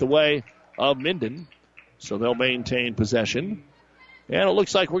point the way of Minden, so they'll maintain possession. And it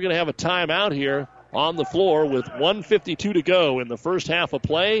looks like we're going to have a timeout here on the floor with 1:52 to go in the first half of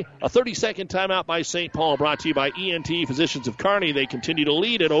play. A 30-second timeout by St. Paul, brought to you by ENT Physicians of Kearney. They continue to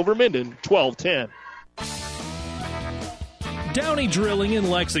lead it over Minden, 12-10. Downey Drilling in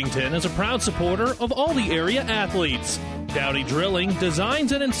Lexington is a proud supporter of all the area athletes. Downey Drilling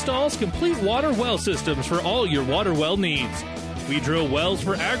designs and installs complete water well systems for all your water well needs. We drill wells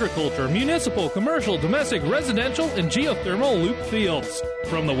for agriculture, municipal, commercial, domestic, residential, and geothermal loop fields.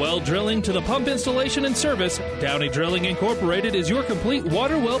 From the well drilling to the pump installation and service, Downey Drilling Incorporated is your complete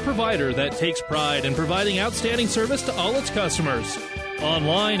water well provider that takes pride in providing outstanding service to all its customers.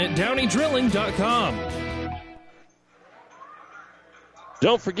 Online at downeydrilling.com.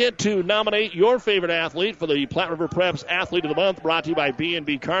 Don't forget to nominate your favorite athlete for the Platte River Preps Athlete of the Month, brought to you by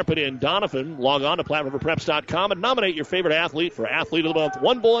B&B Carpet in Donovan. Log on to PlatteRiverPreps.com and nominate your favorite athlete for Athlete of the Month.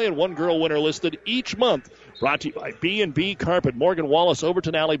 One boy and one girl winner listed each month, brought to you by B&B Carpet. Morgan Wallace,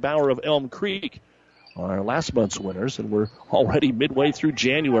 Overton Alley, Bauer of Elm Creek are our last month's winners, and we're already midway through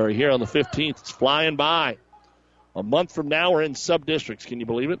January here on the 15th. It's flying by. A month from now, we're in sub-districts. Can you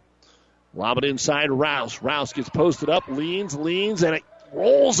believe it? Lob it inside Rouse. Rouse gets posted up, leans, and it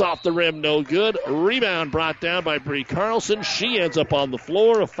rolls off the rim, no good. Rebound brought down by Bree Carlson. She ends up on the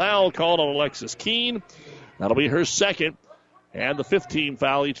floor. A foul called on Alexis Keene. That'll be her second. And the 15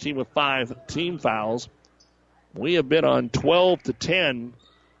 foul, each team with 5 team fouls. We have been on 12-10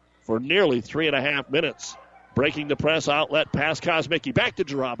 for nearly 3.5 minutes. Breaking the press, outlet pass, Kosmicki back to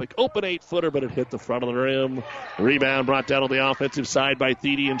Jarabic. Open 8-footer, but it hit the front of the rim. Rebound brought down on the offensive side by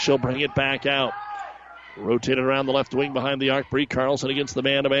Thede, and she'll bring it back out. Rotated around the left wing behind the arc. Bree Carlson against the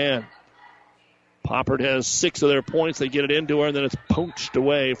man-to-man. Poppert has 6 of their points. They get it into her, and then it's poached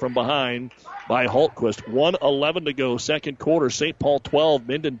away from behind by Holtquist. 1:11 to go, second quarter. St. Paul 12,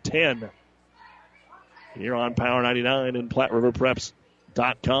 Minden 10. Here on Power 99 and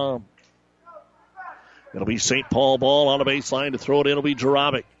PlatteRiverPreps.com. It'll be St. Paul ball on a baseline. To throw it in will be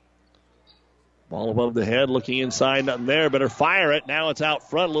Jarabic. Ball above the head, looking inside, nothing there. Better fire it. Now it's out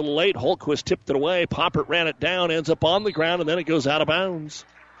front, a little late. Holtquist tipped it away. Poppert ran it down, ends up on the ground, and then it goes out of bounds.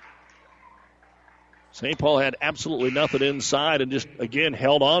 St. Paul had absolutely nothing inside and just, again,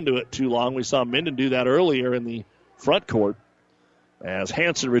 held on to it too long. We saw Minden do that earlier in the front court. As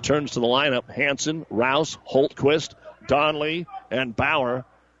Hansen returns to the lineup, Hansen, Rouse, Holtquist, Donley, and Bauer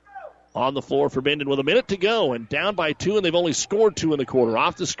on the floor for Minden with a minute to go and down by 2, and they've only scored 2 in the quarter.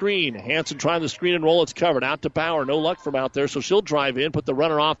 Off the screen. Hansen trying the screen and roll. It's covered. Out to Bauer. No luck from out there, so she'll drive in, put the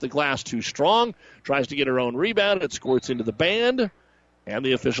runner off the glass too strong. Tries to get her own rebound. It squirts into the band, and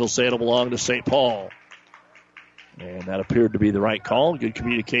the officials say it'll belong to St. Paul. And that appeared to be the right call. Good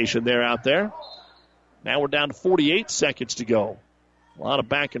communication there out there. Now we're down to 48 seconds to go. A lot of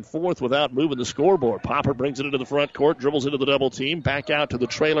back and forth without moving the scoreboard. Popper brings it into the front court, dribbles into the double team, back out to the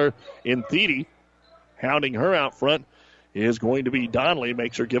trailer in Thede. Hounding her out front is going to be Donnelly,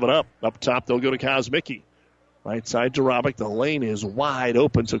 makes her give it up. Up top, they'll go to Kosmicki. Right side, Jarabic. The lane is wide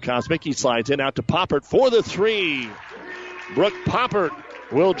open, so Kosmicki slides in out to Poppert for the 3. Brooke Poppert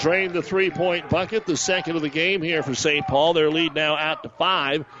will drain the 3-point bucket, the second of the game here for St. Paul. Their lead now out to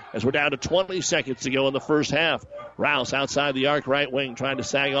 5 as we're down to 20 seconds to go in the first half. Rouse outside the arc, right wing, trying to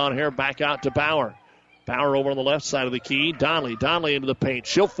sag on here, back out to Bauer. Bauer over on the left side of the key. Donley into the paint.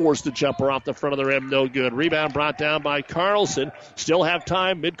 She'll force the jumper off the front of the rim. No good. Rebound brought down by Carlson. Still have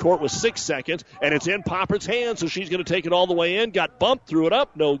time. Midcourt with 6 seconds. And it's in Poppert's hands, so she's going to take it all the way in. Got bumped, threw it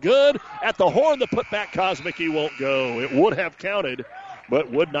up. No good. At the horn, the putback, Kosmicki won't go. It would have counted,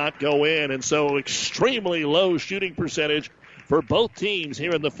 but would not go in. And so extremely low shooting percentage for both teams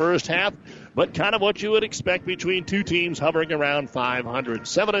here in the first half, but kind of what you would expect between two teams hovering around 500.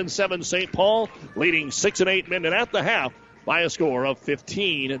 7-7 St. Paul, leading 6-8 Minden at the half by a score of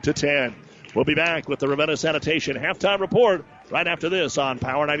 15-10. We'll be back with the Ravenna Sanitation halftime report right after this on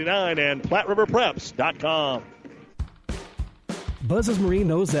Power 99 and PlatteRiverPreps.com. Buzz's Marine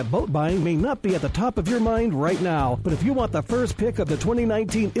knows that boat buying may not be at the top of your mind right now, but if you want the first pick of the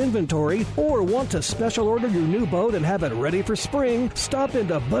 2019 inventory or want to special order your new boat and have it ready for spring, stop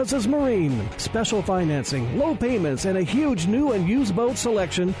into Buzz's Marine. Special financing, low payments, and a huge new and used boat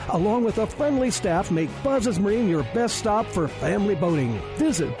selection, along with a friendly staff, make Buzz's Marine your best stop for family boating.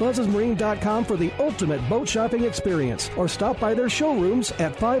 Visit buzzesmarine.com for the ultimate boat shopping experience, or stop by their showrooms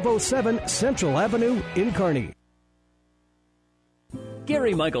at 507 Central Avenue in Kearney.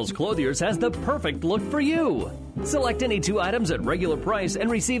 Gary Michaels Clothiers has the perfect look for you. Select any 2 items at regular price and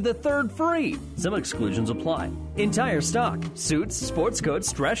receive the 3rd free. Some exclusions apply. Entire stock: suits, sports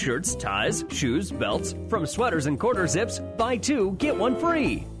coats, dress shirts, ties, shoes, belts. From sweaters and quarter zips, buy 2, get 1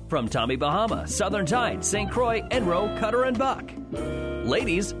 free. From Tommy Bahama, Southern Tide, St. Croix, Enro, Cutter, and Buck.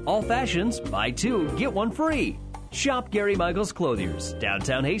 Ladies, all fashions, buy 2, get 1 free. Shop Gary Michaels Clothiers,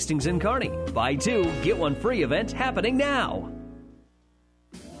 downtown Hastings and Kearney. Buy 2, get 1 free event happening now.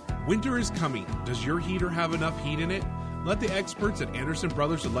 Winter is coming. Does your heater have enough heat in it? Let the experts at Anderson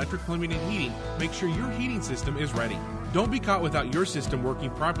Brothers Electric Plumbing and Heating make sure your heating system is ready. Don't be caught without your system working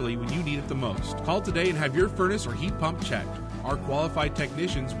properly when you need it the most. Call today and have your furnace or heat pump checked. Our qualified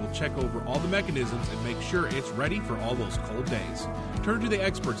technicians will check over all the mechanisms and make sure it's ready for all those cold days. Turn to the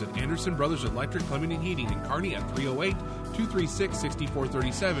experts at Anderson Brothers Electric Plumbing and Heating in Kearney at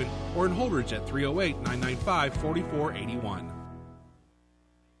 308-236-6437 or in Holdridge at 308-995-4481.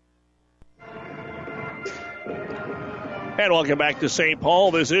 And welcome back to St.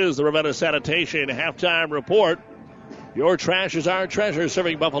 Paul. This is the Ravenna Sanitation Halftime Report. Your trash is our treasure,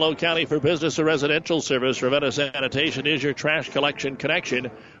 serving Buffalo County for business or residential service. Ravenna Sanitation is your trash collection connection.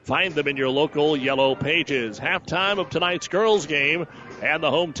 Find them in your local yellow pages. Halftime of tonight's girls game, and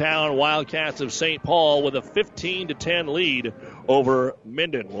the hometown Wildcats of St. Paul with a 15-10 lead over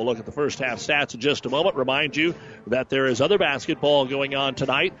Minden. We'll look at the first half stats in just a moment. Remind you that there is other basketball going on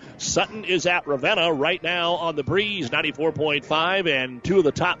tonight. Sutton is at Ravenna right now on the Breeze, 94.5, and two of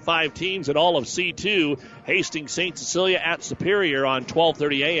the top 5 teams in all of C2, Hastings St. Cecilia at Superior on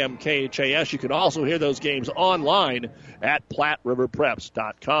 12:30 a.m. KHAS. You can also hear those games online at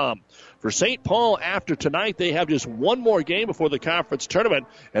PlatteRiverPreps.com. For St. Paul, after tonight, they have just one more game before the conference tournament,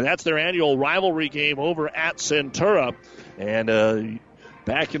 and that's their annual rivalry game over at Centura. And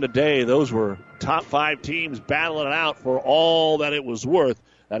back in the day, those were top 5 teams battling it out for all that it was worth.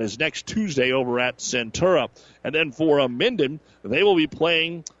 That is next Tuesday over at Centura. And then for Minden, they will be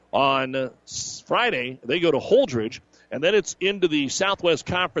playing on Friday. They go to Holdridge, and then it's into the Southwest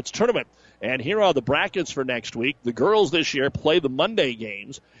Conference tournament. And here are the brackets for next week. The girls this year play the Monday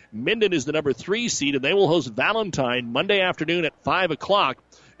games. Minden is the number 3 seed, and they will host Valentine Monday afternoon at 5 o'clock.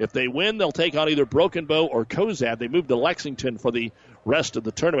 If they win, they'll take on either Broken Bow or Cozad. They move to Lexington for the rest of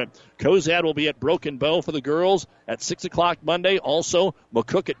the tournament. Cozad will be at Broken Bow for the girls at 6 o'clock Monday. Also,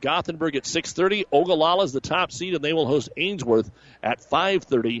 McCook at Gothenburg at 6:30. Ogallala is the top seed, and they will host Ainsworth at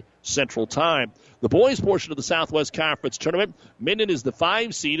 5:30 Central Time. The boys' portion of the Southwest Conference tournament, Minden is the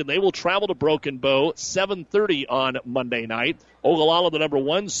 5 seed, and they will travel to Broken Bow 7:30 on Monday night. Ogallala, the number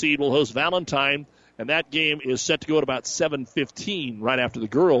 1 seed, will host Valentine, and that game is set to go at about 7:15 right after the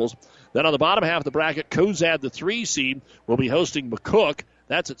girls. Then on the bottom half of the bracket, Cozad, the 3 seed, will be hosting McCook.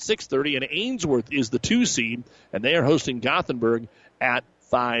 That's at 6:30, and Ainsworth is the 2 seed, and they are hosting Gothenburg at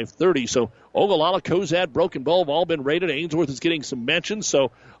 5:30. So Ogallala, Cozad, Broken Bow have all been rated. Ainsworth is getting some mentions,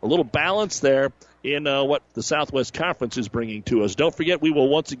 so a little balance there in what the Southwest Conference is bringing to us. Don't forget, we will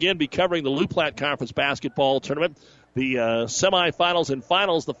once again be covering the Lou Platte Conference basketball tournament, the semifinals and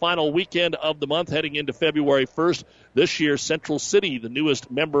finals, the final weekend of the month heading into February 1st. This year, Central City, the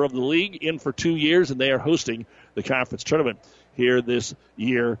newest member of the league, in for 2 years, and they are hosting the conference tournament here this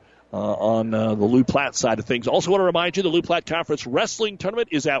year on the Lou Platte side of things. Also want to remind you, the Lou Platte Conference Wrestling Tournament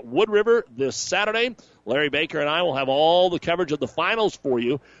is at Wood River this Saturday. Larry Baker and I will have all the coverage of the finals for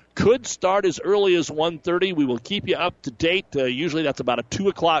you. Could start as early as 1:30. We will keep you up to date. Usually that's about a 2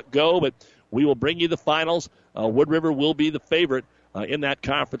 o'clock go, but we will bring you the finals. Wood River will be the favorite in that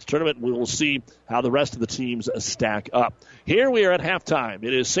conference tournament. We will see how the rest of the teams stack up. Here we are at halftime.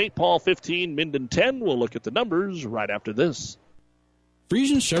 It is St. Paul 15, Minden 10. We'll look at the numbers right after this.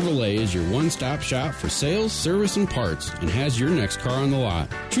 Friesen Chevrolet is your one-stop shop for sales, service, and parts, and has your next car on the lot.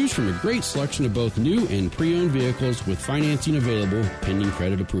 Choose from a great selection of both new and pre-owned vehicles with financing available pending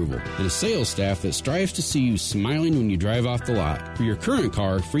credit approval, and a sales staff that strives to see you smiling when you drive off the lot. For your current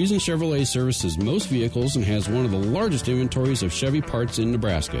car, Friesen Chevrolet services most vehicles and has one of the largest inventories of Chevy parts in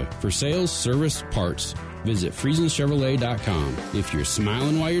Nebraska. For sales, service, parts, visit FriesenChevrolet.com. If you're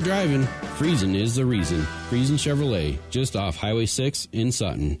smiling while you're driving, Friesen is the reason. Friesen Chevrolet, just off Highway 6 in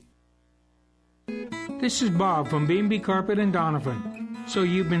Sutton. This is Bob from B&B Carpet and Donovan. So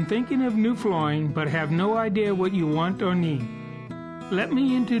you've been thinking of new flooring but have no idea what you want or need. Let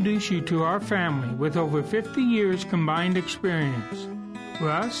me introduce you to our family with over 50 years combined experience.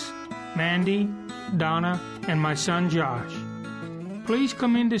 Russ, Mandy, Donna, and my son Josh. Please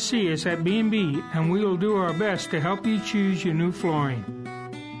come in to see us at B&B, and we will do our best to help you choose your new flooring.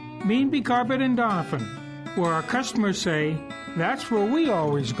 B&B Carpet and Donovan, where our customers say, that's where we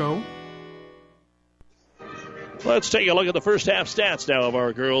always go. Let's take a look at the first half stats now of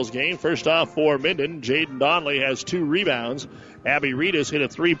our girls' game. First off for Minden, Jaden Donnelly has 2 rebounds. Abby Reedus hit a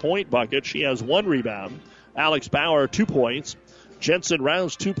 3-point bucket. She has 1 rebound. Alex Bauer, 2 points. Jensen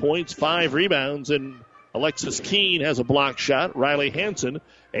Rouse, 2 points, 5 rebounds, and Alexis Keene has a block shot. Riley Hansen,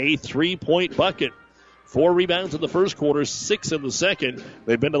 a 3-point bucket. 4 rebounds in the first quarter, 6 in the second.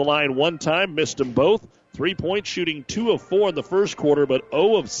 They've been to the line 1 time, missed them both. 3-point shooting, 2 of 4 in the first quarter, but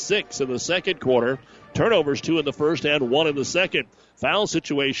 0 of 6 in the second quarter. Turnovers, 2 in the first and 1 in the second. Foul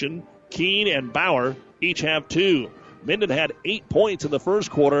situation, Keene and Bauer each have 2. Minden had 8 points in the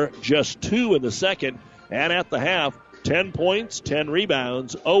first quarter, just 2 in the second. And at the half, 10 points, 10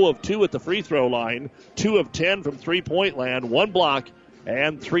 rebounds, 0 of 2 at the free throw line, 2 of 10 from three-point land, 1 block,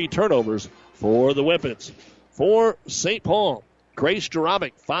 and 3 turnovers for the Whippets. For St. Paul, Grace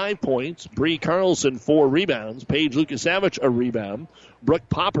Jarabic, 5 points. Bree Carlson, 4 rebounds. Paige Lukasavich, a rebound. Brooke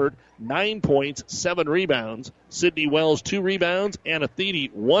Poppert, 9 points, 7 rebounds. Sydney Wells, 2 rebounds. Anna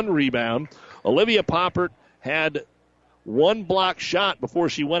Thede, 1 rebound. Olivia Poppert had 1 block shot before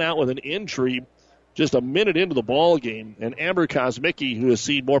she went out with an injury just a minute into the ball game. And Amber Kosmicki, who has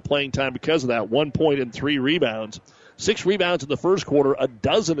seen more playing time because of that, 1 point and 3 rebounds. 6 rebounds in the first quarter, a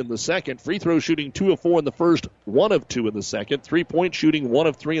dozen in the second. Free throw shooting 2 of 4 in the first, 1 of 2 in the second. 3-point shooting 1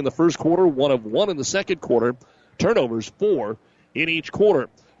 of 3 in the first quarter, 1 of 1 in the second quarter. Turnovers 4 in each quarter.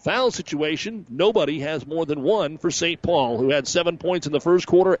 Foul situation, nobody has more than 1 for St. Paul, who had 7 points in the first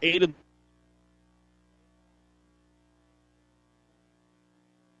quarter, 8 in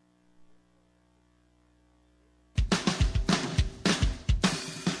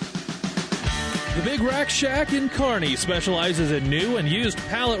The Big Rack Shack in Kearney specializes in new and used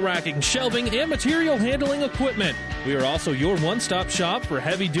pallet racking, shelving, and material handling equipment. We are also your one-stop shop for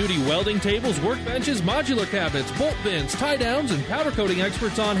heavy-duty welding tables, workbenches, modular cabinets, bolt bins, tie-downs, and powder coating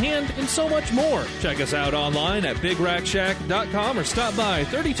experts on hand, and so much more. Check us out online at BigRackShack.com or stop by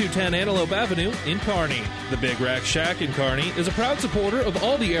 3210 Antelope Avenue in Kearney. The Big Rack Shack in Kearney is a proud supporter of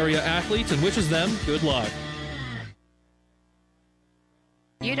all the area athletes and wishes them good luck.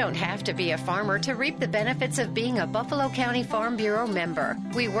 You don't have to be a farmer to reap the benefits of being a Buffalo County Farm Bureau member.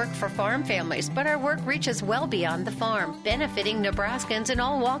 We work for farm families, but our work reaches well beyond the farm, benefiting Nebraskans in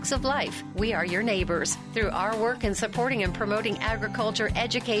all walks of life. We are your neighbors. Through our work in supporting and promoting agriculture,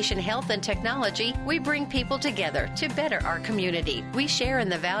 education, health, and technology, we bring people together to better our community. We share in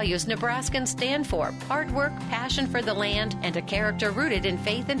the values Nebraskans stand for: hard work, passion for the land, and a character rooted in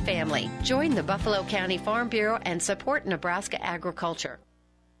faith and family. Join the Buffalo County Farm Bureau and support Nebraska agriculture.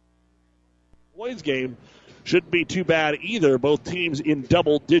 Boys game shouldn't be too bad either. Both teams in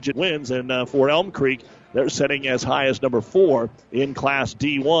double-digit wins, and for Elm Creek, they're setting as high as number 4 in Class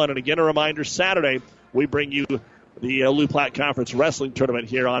D1. And again, a reminder, Saturday we bring you the Lou Platte Conference Wrestling Tournament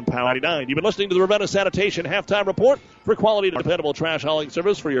here on Power 99. You've been listening to the Ravenna Sanitation Halftime Report. For quality and dependable trash hauling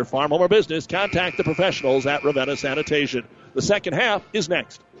service for your farm, home, or business, contact the professionals at Ravenna Sanitation. The second half is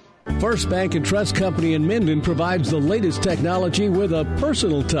next. First Bank and Trust Company in Minden provides the latest technology with a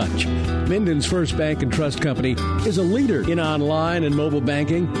personal touch. Minden's First Bank and Trust Company is a leader in online and mobile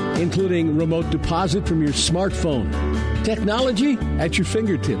banking, including remote deposit from your smartphone. Technology at your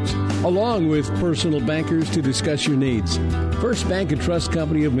fingertips, along with personal bankers to discuss your needs. First Bank and Trust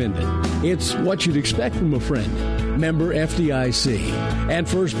Company of Minden. It's what you'd expect from a friend. Member FDIC. And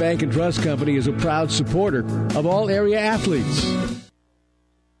First Bank and Trust Company is a proud supporter of all area athletes.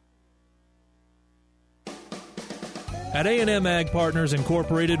 At A&M Ag Partners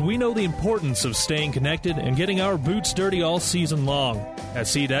Incorporated, we know the importance of staying connected and getting our boots dirty all season long. As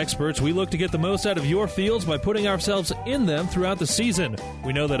seed experts, we look to get the most out of your fields by putting ourselves in them throughout the season.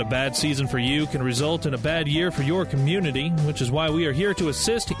 We know that a bad season for you can result in a bad year for your community, which is why we are here to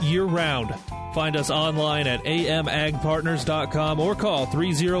assist year-round. Find us online at amagpartners.com or call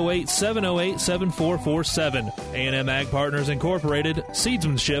 308-708-7447. A&M Ag Partners Incorporated,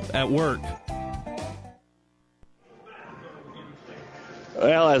 seedsmanship at work.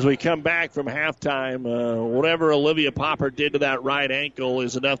 Well, as we come back from halftime, whatever Olivia Popper did to that right ankle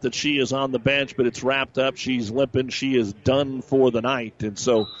is enough that she is on the bench, but it's wrapped up. She's limping. She is done for the night. And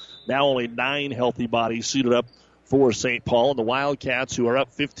so now only 9 healthy bodies suited up for St. Paul. And the Wildcats, who are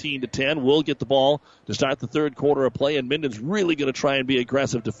up 15-10, will get the ball to start the third quarter of play. And Minden's really going to try and be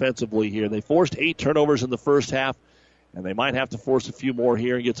aggressive defensively here. They forced 8 turnovers in the first half, and they might have to force a few more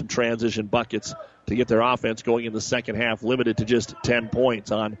here and get some transition buckets to get their offense going in the second half, limited to just 10 points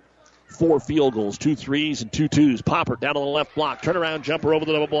on 4 field goals, 2 threes and 2 twos. Popper down on the left block, turnaround jumper over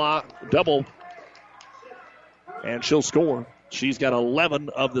the double, and she'll score. She's got 11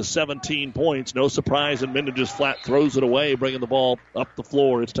 of the 17 points. No surprise, and Minden just flat throws it away, bringing the ball up the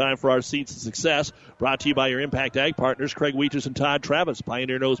floor. It's time for our Seeds to Success, brought to you by your Impact Ag partners, Craig Weechers and Todd Travis.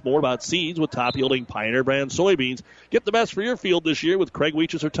 Pioneer knows more about seeds with top-yielding Pioneer brand soybeans. Get the best for your field this year with Craig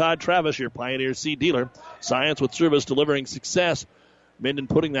Weechers or Todd Travis, your Pioneer seed dealer. Science with service, delivering success. Minden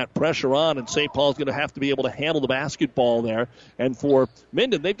putting that pressure on, and St. Paul's going to have to be able to handle the basketball there. And for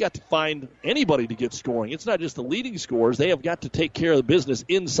Minden, they've got to find anybody to get scoring. It's not just the leading scorers. They have got to take care of the business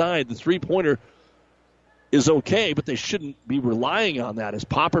inside. The three-pointer is okay, but they shouldn't be relying on that. As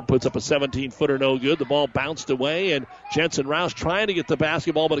Poppert puts up a 17-footer, no good. The ball bounced away, and Jensen Rouse trying to get the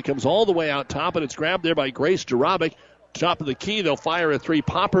basketball, but it comes all the way out top, and it's grabbed there by Grace Jarabic. Top of the key, they'll fire a three.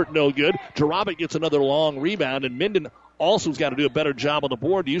 Poppert, no good. Jarabic gets another long rebound, and Minden also has got to do a better job on the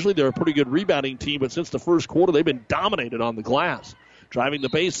board. Usually they're a pretty good rebounding team, but since the first quarter, they've been dominated on the glass. Driving the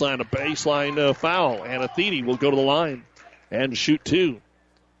baseline, a baseline foul, and Athene will go to the line and shoot two.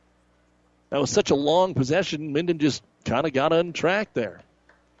 That was such a long possession, Minden just kind of got untracked there.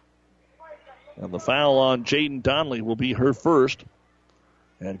 And the foul on Jaden Donnelly will be her first.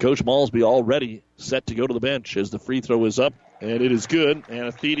 And Coach Maulsby already set to go to the bench as the free throw is up, and it is good. And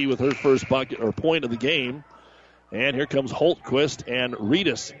Athene with her first bucket or point of the game. And here comes Holtquist and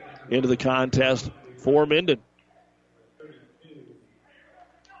Reedus into the contest for Minden.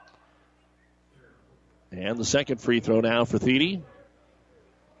 And the second free throw now for Athene.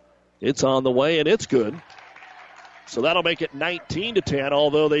 It's on the way, and it's good. So that'll make it 19-10,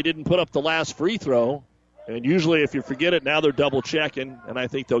 although they didn't put up the last free throw. And usually if you forget it, now they're double-checking, and I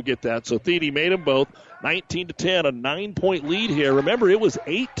think they'll get that. So Athene made them both. 19-10, a 9-point lead here. Remember, it was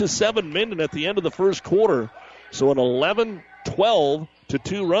 8-7 Minden at the end of the first quarter. So an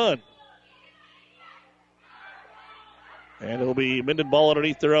 11-12-2 run. And it'll be Minden ball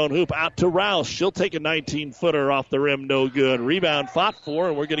underneath their own hoop. Out to Rouse. She'll take a 19-footer off the rim. No good. Rebound fought for,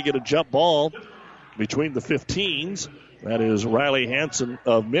 and we're going to get a jump ball between the 15s. That is Riley Hansen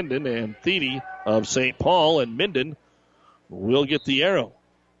of Minden and Thede of St. Paul. And Minden will get the arrow.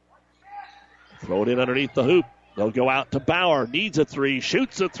 Throw it in underneath the hoop. They'll go out to Bauer. Needs a three.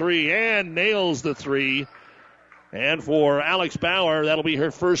 Shoots a three and nails the three. And for Alex Bauer, that'll be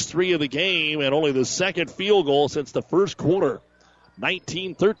her first three of the game and only the second field goal since the first quarter.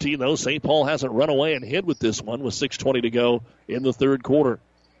 19-13, though. St. Paul hasn't run away and hid with this one with 6:20 to go in the third quarter.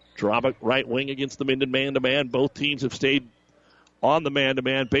 Jarabic right wing against the Minden man-to-man. Both teams have stayed on the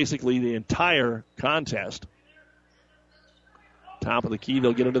man-to-man basically the entire contest. Top of the key,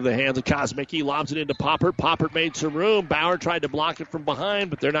 they'll get into the hands of Kosmicki. Lobs it into Poppert. Poppert made some room. Bauer tried to block it from behind,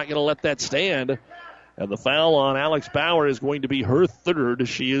 but they're not going to let that stand. And the foul on Alex Bauer is going to be her third.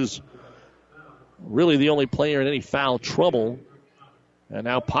 She is really the only player in any foul trouble. And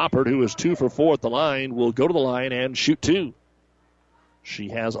now Poppert, who is 2 for 4 at the line, will go to the line and shoot two. She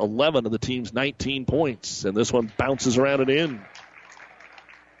has 11 of the team's 19 points. And this one bounces around and in.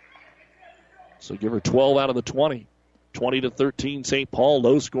 So give her 12 out of the 20. 20-13 St. Paul,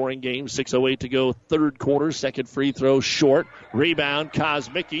 low-scoring game. 6:08 to go, third quarter. Second free throw short. Rebound,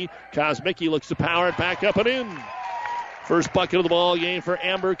 Kosmicki. Kosmicki looks to power it back up and in. First bucket of the ball game for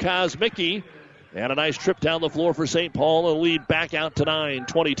Amber Kosmicki. And a nice trip down the floor for St. Paul. A lead back out to 9,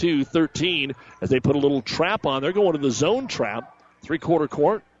 22-13 as they put a little trap on. They're going to the zone trap. Three-quarter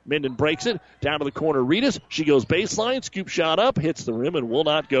court. Minden breaks it. Down to the corner, Reedus. She goes baseline. Scoop shot up. Hits the rim and will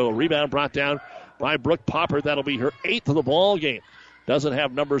not go. Rebound brought down by Brooke Poppert. That'll be her 8th of the ball game. Doesn't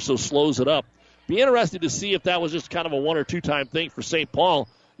have numbers, so slows it up. Be interested to see if that was just kind of a 1 or 2 time thing for St. Paul.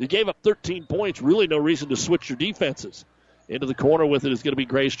 You gave up 13 points. Really no reason to switch your defenses. Into the corner with it is going to be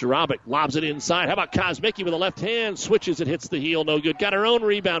Grace Jarabic. Lobs it inside. How about Kosmicki with a left hand? Switches it, hits the heel, no good. Got her own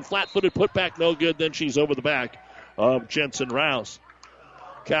rebound. Flat-footed putback, no good. Then she's over the back of Jensen Rouse.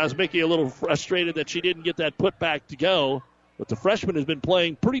 Kosmicki a little frustrated that she didn't get that putback to go. But the freshman has been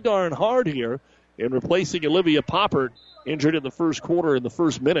playing pretty darn hard here in replacing Olivia Poppert, injured in the first quarter in the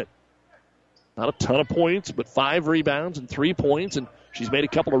first minute. Not a ton of points, but 5 rebounds and 3 points, and she's made a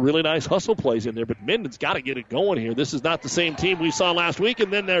couple of really nice hustle plays in there, but Minden's got to get it going here. This is not the same team we saw last week,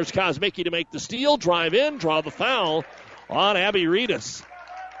 and then there's Kosmicki to make the steal, drive in, draw the foul on Abby Reedus.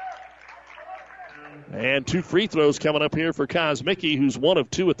 And 2 free throws coming up here for Kosmicki, who's 1 of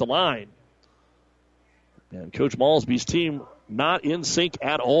 2 at the line. And Coach Maulsby's team not in sync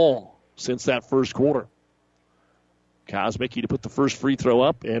at all since that first quarter. Kosmicki to put the first free throw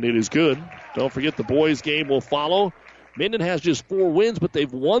up, and it is good. Don't forget the boys' game will follow. Minden has just 4 wins, but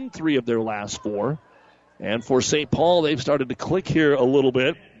they've won 3 of their last 4. And for St. Paul, they've started to click here a little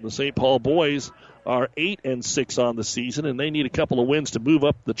bit. The St. Paul boys are 8-6 on the season, and they need a couple of wins to move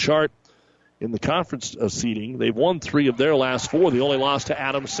up the chart in the conference seeding. They've won 3 of their last 4. The only loss to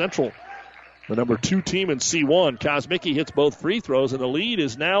Adams Central, the number 2 team in C1. Kosmicki hits both free throws, and the lead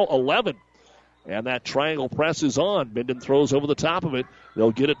is now 11. And that triangle press is on. Minden throws over the top of it.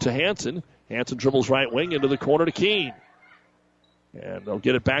 They'll get it to Hansen. Hansen dribbles right wing into the corner to Keene. And they'll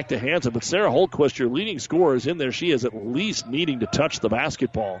get it back to Hansen. But Sarah Holtquist, your leading scorer, is in there. She is at least needing to touch the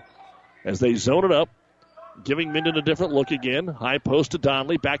basketball as they zone it up, giving Minden a different look again. High post to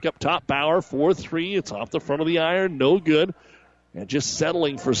Donnelly. Back up top, Bauer, 4-3. It's off the front of the iron. No good. and just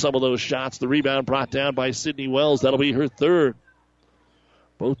settling for some of those shots. The rebound brought down by Sydney Wells. That'll be her third.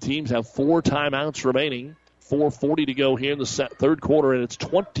 Both teams have 4 timeouts remaining. 4:40 to go here in the third quarter, and it's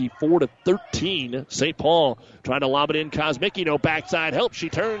 24-13. St. Paul trying to lob it in. Kosmicki, no backside help. She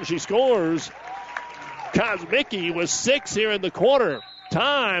turns, she scores. Kosmicki with 6 here in the quarter.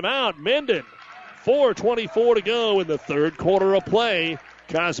 Timeout, Minden. 4:24 to go in the third quarter of play.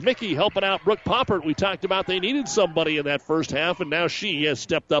 Kosmicki helping out Brooke Poppert. We talked about they needed somebody in that first half, and now she has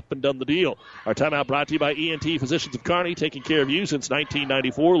stepped up and done the deal. Our timeout brought to you by ENT Physicians of Kearney, taking care of you since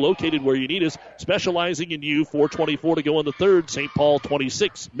 1994, located where you need us, specializing in you. 4:24 to go in the third. St. Paul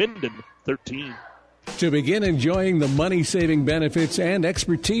 26, Minden 13. To begin enjoying the money-saving benefits and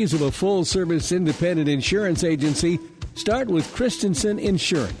expertise of a full-service independent insurance agency, start with Christensen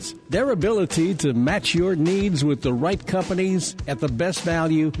Insurance. Their ability to match your needs with the right companies at the best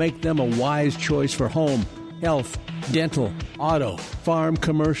value make them a wise choice for home, health, dental, auto, farm,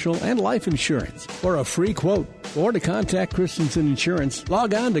 commercial, and life insurance. For a free quote or to contact Christensen Insurance,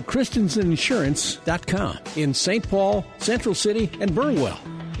 log on to christenseninsurance.com in St. Paul, Central City, and Burnwell.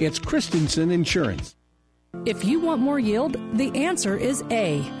 It's Christensen Insurance. If you want more yield, the answer is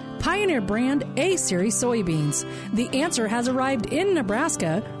A. Pioneer brand A-Series soybeans. The answer has arrived in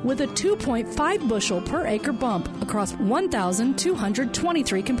Nebraska with a 2.5 bushel per acre bump across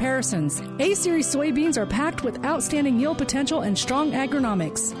 1,223 comparisons. A-Series soybeans are packed with outstanding yield potential and strong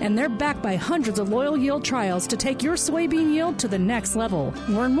agronomics, and they're backed by hundreds of loyal yield trials to take your soybean yield to the next level.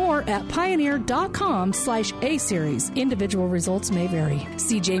 Learn more at pioneer.com/A-Series. Individual results may vary.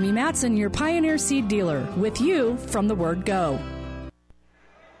 See Jamie Matson, your Pioneer seed dealer, with you from the word go.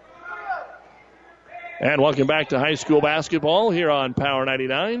 And welcome back to high school basketball here on Power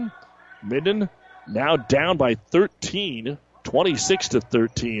 99. Minden now down by 13,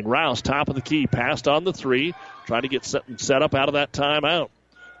 26-13. Rouse, top of the key, passed on the 3, trying to get set up out of that timeout.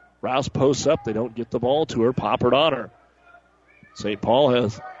 Rouse posts up. They don't get the ball to her. Poppert on her. St. Paul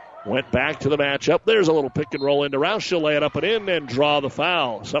has went back to the matchup. There's a little pick and roll into Rouse. She'll lay it up and in and draw the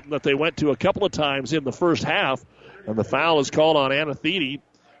foul. Something that they went to a couple of times in the first half. And the foul is called on Anna Thiede.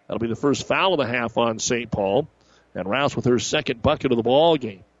 That'll be the first foul of the half on St. Paul. And Rouse with her second bucket of the ball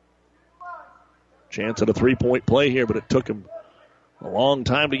game. Chance at a three-point play here, but it took him a long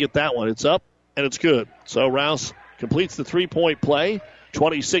time to get that one. It's up, and it's good. So Rouse completes the three-point play,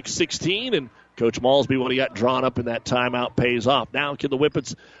 26-16, and Coach Malsby, what he got drawn up in that timeout, pays off. Now can the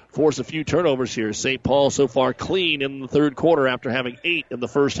Whippets force a few turnovers here? St. Paul so far clean in the third quarter after having 8 in the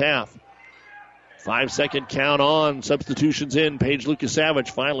first half. 5-second count on. Substitutions in. Paige Lucas-Savage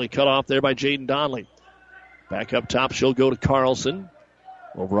finally cut off there by Jaden Donley. Back up top, she'll go to Carlson.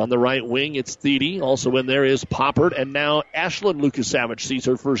 Over on the right wing, it's Thiede. Also in there is Poppert. And now Ashlyn Lucas-Savage sees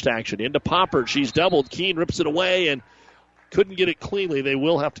her first action. Into Poppert. She's doubled. Keene rips it away and couldn't get it cleanly. They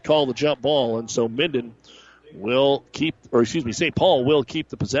will have to call the jump ball. And so Minden will keep, St. Paul will keep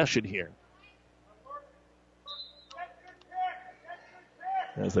the possession here.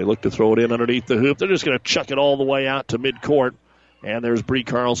 As they look to throw it in underneath the hoop, they're just going to chuck it all the way out to midcourt. And there's Bree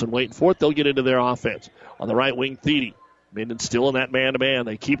Carlson waiting for it. They'll get into their offense. On the right wing, Thiede. Minden still in that man-to-man.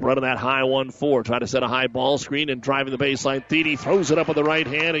 They keep running that high 1-4. Try to set a high ball screen and driving the baseline. Thiede throws it up with the right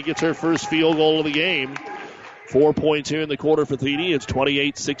hand and gets her first field goal of the game. 4 points here in the quarter for Thiede. It's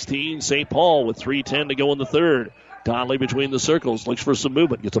 28-16. St. Paul with 3:10 to go in the third. Donley between the circles, looks for some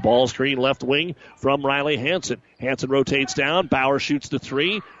movement. Gets a ball screen left wing from Riley Hansen. Hansen rotates down. Bauer shoots the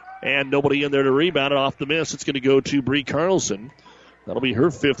 3, and nobody in there to rebound it off the miss. It's going to go to Bree Carlson. That'll be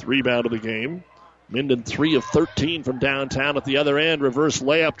her 5th rebound of the game. Minden 3 of 13 from downtown at the other end. Reverse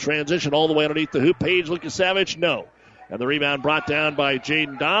layup transition all the way underneath the hoop. Paige Lucas-Savage, no. And the rebound brought down by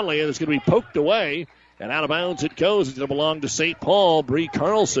Jaden Donley, and it's going to be poked away. And out of bounds it goes. It's going to belong to St. Paul. Bree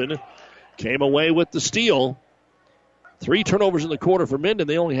Carlson came away with the steal. 3 turnovers in the quarter for Minden.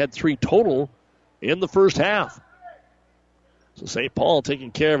 They only had 3 total in the first half. So St. Paul taking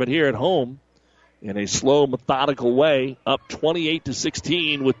care of it here at home in a slow, methodical way, up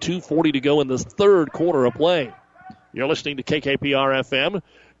 28-16 with 2:40 to go in the third quarter of play. You're listening to KKPR-FM,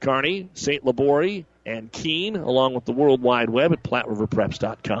 Kearney, St. Laborie, and Keene, along with the World Wide Web at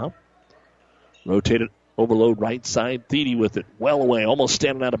PlatteRiverPreps.com. Rotated overload right side. Thiede with it. Well away. Almost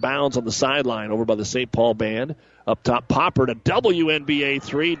standing out of bounds on the sideline over by the St. Paul band. Up top, Poppert, a WNBA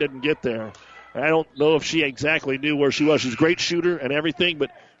 3. Didn't get there. I don't know if she exactly knew where she was. She's a great shooter and everything,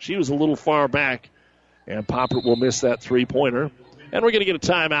 but she was a little far back. And Poppert will miss that three-pointer. And we're going to get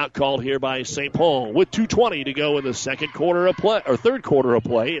a timeout called here by St. Paul with 2:20 to go in the second quarter of play, or third quarter of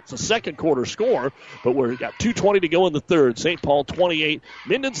play. It's a second quarter score, but we've got 2:20 to go in the third. St. Paul 28,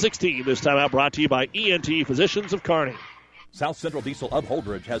 Minden 16. This timeout brought to you by ENT Physicians of Kearney. South Central Diesel of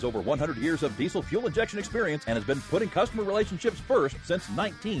Holdridge has over 100 years of diesel fuel injection experience and has been putting customer relationships first since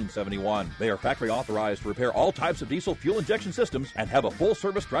 1971. They are factory authorized to repair all types of diesel fuel injection systems and have a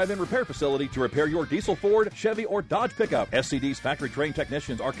full-service drive-in repair facility to repair your diesel Ford, Chevy, or Dodge pickup. SCD's factory-trained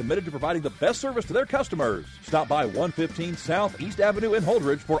technicians are committed to providing the best service to their customers. Stop by 115 South East Avenue in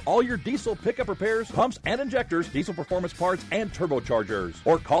Holdridge for all your diesel pickup repairs, pumps and injectors, diesel performance parts, and turbochargers.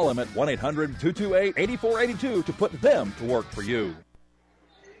 Or call them at 1-800-228-8482 to put them to work for you.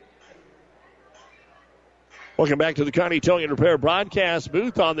 Welcome back to the Kearney Towing and Repair broadcast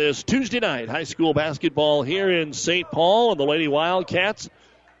booth on this Tuesday night. High school basketball here in St. Paul, and the Lady Wildcats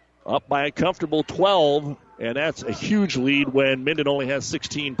up by a comfortable 12, and that's a huge lead when Minden only has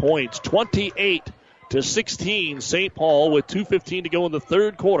 16 points. 28-16, St. Paul with 2:15 to go in the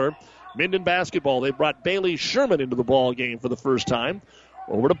third quarter. Minden basketball. They brought Bailey Sherman into the ball game for the first time.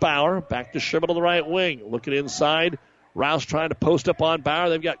 Over to Bauer, back to Sherman on the right wing. Looking inside, Rouse trying to post up on Bauer.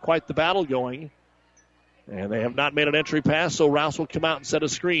 They've got quite the battle going. And they have not made an entry pass, so Rouse will come out and set a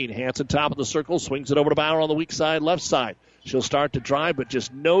screen. Hanson top of the circle, swings it over to Bauer on the weak side, left side. She'll start to drive, but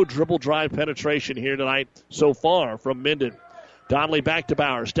just no dribble drive penetration here tonight so far from Minden. Donnelly back to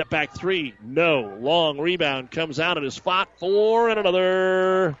Bauer. Step back three. No. Long rebound comes out and is fought for, and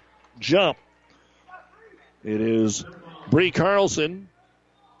another jump. It is Bree Carlson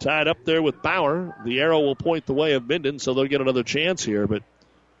tied up there with Bauer. The arrow will point the way of Minden, so they'll get another chance here, but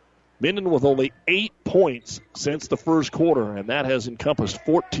Minden with only 8 points since the first quarter, and that has encompassed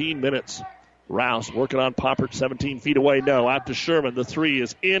 14 minutes. Rouse working on Poppert, 17 feet away. No, out to Sherman. The three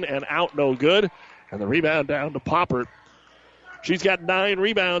is in and out, no good. And the rebound down to Poppert. She's got 9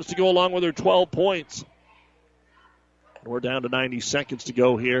 rebounds to go along with her 12 points. And we're down to 90 seconds to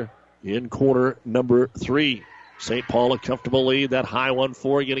go here in quarter number 3. St. Paul a comfortable lead. That high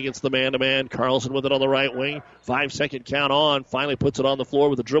 1-4 again against the man-to-man. Carlson with it on the right wing. 5-second count on. Finally puts it on the floor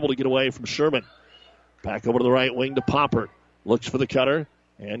with a dribble to get away from Sherman. Back over to the right wing to Poppert. Looks for the cutter.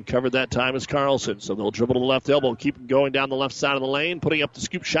 And covered that time is Carlson. So they'll dribble to the left elbow. Keep him going down the left side of the lane. Putting up the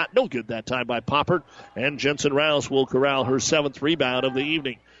scoop shot. No good that time by Poppert. And Jensen Rouse will corral her 7th rebound of the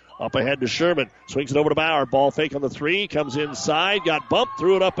evening. Up ahead to Sherman. Swings it over to Bauer. Ball fake on the 3. Comes inside. Got bumped.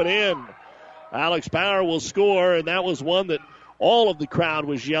 Threw it up and in. Alex Bauer will score, and that was one that all of the crowd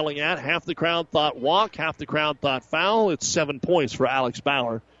was yelling at. Half the crowd thought walk, half the crowd thought foul. It's 7 points for Alex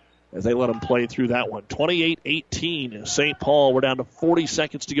Bauer as they let him play through that one. 28-18, St. Paul. We're down to 40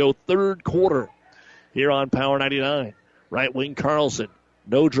 seconds to go, third quarter here on Power 99. Right wing Carlson.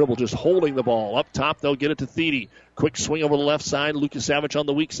 No dribble, just holding the ball. Up top, they'll get it to Thede. Quick swing over the left side. Lukasavich on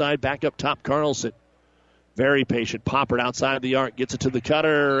the weak side. Back up top, Carlson. Very patient. Poppert outside the arc. Gets it to the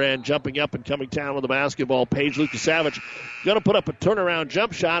cutter and jumping up and coming down with the basketball. Paige Lukasavich going to put up a turnaround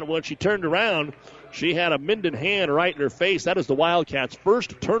jump shot. When she turned around, she had a Minden hand right in her face. That is the Wildcats'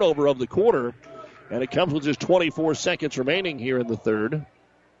 first turnover of the quarter. And it comes with just 24 seconds remaining here in the third.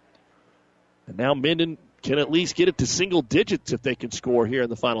 And now Minden can at least get it to single digits if they can score here in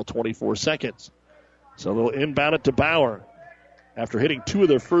the final 24 seconds. So they'll inbound it to Bauer. After hitting 2 of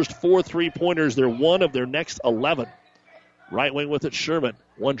their first 4 3-pointers, they're 1 of their next 11. Right wing with it, Sherman.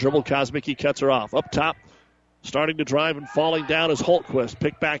 One dribble, Kosmicki cuts her off. Up top, starting to drive and falling down is Holtquist.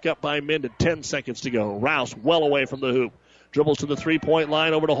 Picked back up by Minden. 10 seconds to go. Rouse well away from the hoop. Dribbles to the 3-point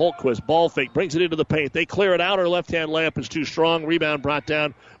line over to Holtquist. Ball fake, brings it into the paint. They clear it out. Her left-hand layup is too strong. Rebound brought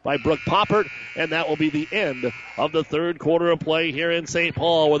down by Brooke Poppert. And that will be the end of the third quarter of play here in St.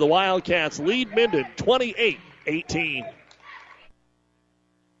 Paul, where the Wildcats lead Minden 28-18.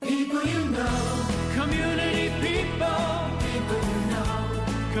 People you know, community people, people you know,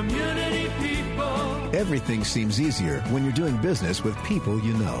 community people. Everything seems easier when you're doing business with people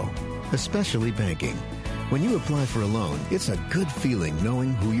you know, especially banking. When you apply for a loan, it's a good feeling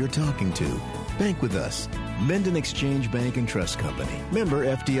knowing who you're talking to. Bank with us. Minden Exchange Bank and Trust Company. Member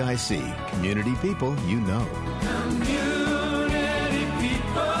FDIC. Community people you know. Community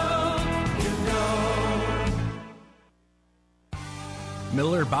people you know.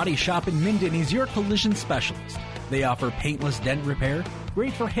 Miller Body Shop in Minden is your collision specialist. They offer paintless dent repair,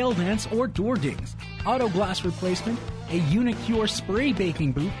 great for hail dents or door dings, auto glass replacement, a Unicure spray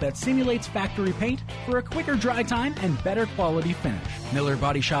baking booth that simulates factory paint for a quicker dry time and better quality finish. Miller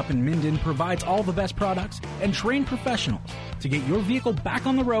Body Shop in Minden provides all the best products and trained professionals to get your vehicle back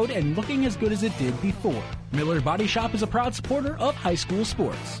on the road and looking as good as it did before. Miller Body Shop is a proud supporter of high school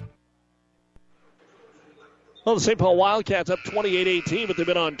sports. Well, the St. Paul Wildcats up 28-18, but they've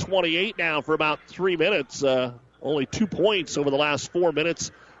been on 28 now for about 3 minutes. Only 2 points over the last 4 minutes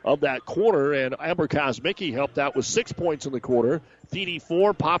of that quarter, and Amber Kosmicki helped out with 6 points in the quarter. Thede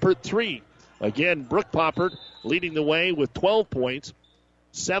 4, Poppert 3. Again, Brooke Poppert leading the way with 12 points.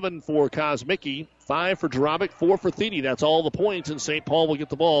 7 for Kosmicki, 5 for Jarabic, 4 for Thede. That's all the points, and St. Paul will get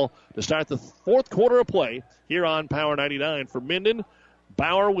the ball to start the fourth quarter of play here on Power 99. For Minden,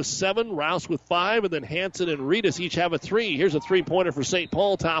 Bauer with 7, Rouse with 5, and then Hansen and Reedus each have a 3. Here's a three-pointer for St.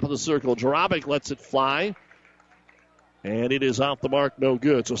 Paul, top of the circle. Jarabic lets it fly, and it is off the mark, no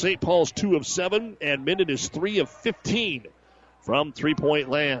good. So St. Paul's 2 of 7, and Minden is 3 of 15 from three-point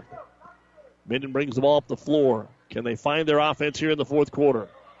land. Minden brings the ball up the floor. Can they find their offense here in the fourth quarter?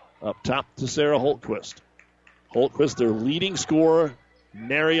 Up top to Sarah Holtquist. Holtquist, their leading scorer,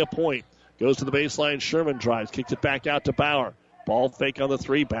 nary a point. Goes to the baseline. Sherman drives. Kicks it back out to Bauer. Ball fake on the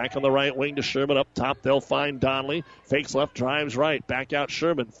 3. Back on the right wing to Sherman. Up top, they'll find Donnelly. Fakes left, drives right. Back out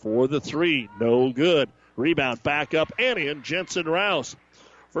Sherman for the 3. No good. Rebound back up and in. Jensen Rouse.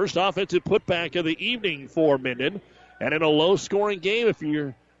 First offensive putback of the evening for Minden. And in a low-scoring game, if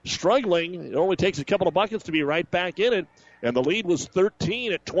you're struggling, it only takes a couple of buckets to be right back in it. And the lead was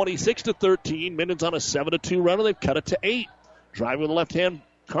 13 at 26-13. Minden's on a 7-2 run, and they've cut it to 8. Driving with the left hand,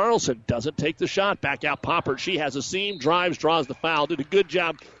 Carlson doesn't take the shot. Back out Poppert. She has a seam, drives, draws the foul. Did a good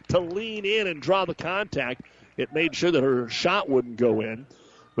job to lean in and draw the contact. It made sure that her shot wouldn't go in.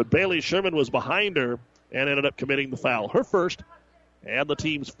 But Bailey Sherman was behind her and ended up committing the foul. Her first and the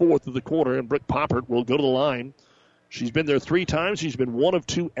team's fourth of the quarter, and Brooke Poppert will go to the line. She's been there 3 times. She's been 1 of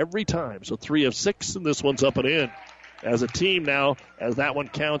 2 every time. So 3 of 6, and this one's up and in. As a team now, as that one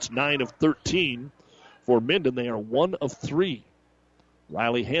counts, 9 of 13. For Minden, they are 1 of 3.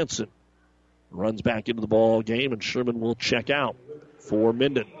 Riley Hansen runs back into the ball game, and Sherman will check out for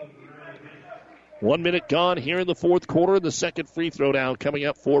Minden. 1 minute gone here in the fourth quarter. The second free throw down coming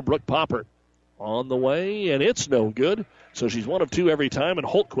up for Brooke Poppert. On the way, and it's no good. So she's 1 of 2 every time, and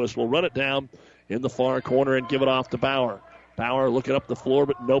Holtquist will run it down in the far corner and give it off to Bauer. Bauer looking up the floor,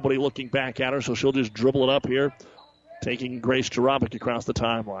 but nobody looking back at her, so she'll just dribble it up here, taking Grace Jarabic across the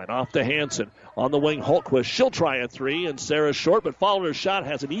timeline. Off to Hansen. On the wing, Holtquist. She'll try a 3, and Sarah's short, but following her shot,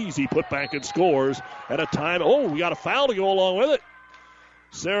 has an easy putback and scores at a time. Oh, we got a foul to go along with it.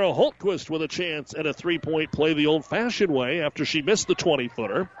 Sarah Holtquist with a chance at a 3-point play the old-fashioned way after she missed the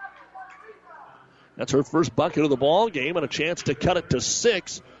 20-footer. That's her first bucket of the ball game and a chance to cut it to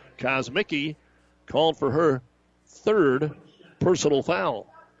 6. Kosmicki called for her 3rd personal foul.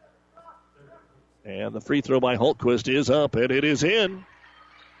 And the free throw by Holtquist is up, and it is in.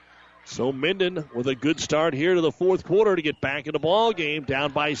 So Minden with a good start here to the fourth quarter to get back in the ball game,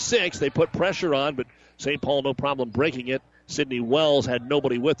 down by 6. They put pressure on, but St. Paul no problem breaking it. Sydney Wells had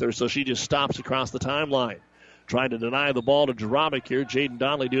nobody with her, so she just stops across the timeline. Trying to deny the ball to Jarabic here. Jaden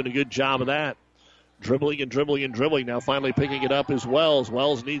Donnelly doing a good job of that. Dribbling and dribbling and dribbling. Now finally picking it up is Wells.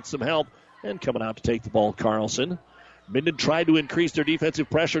 Wells needs some help. And coming out to take the ball, Carlson. Minden tried to increase their defensive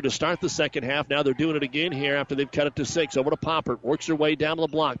pressure to start the second half. Now they're doing it again here after they've cut it to 6. Over to Poppert. Works her way down to the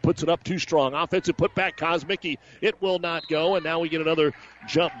block. Puts it up too strong. Offensive putback, Kosmicki. It will not go. And now we get another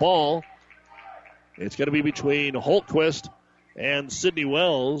jump ball. It's going to be between Holtquist and Sydney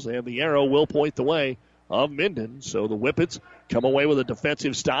Wells. And the arrow will point the way of Minden. So the Whippets come away with a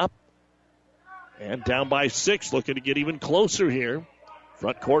defensive stop. And down by 6, looking to get even closer here.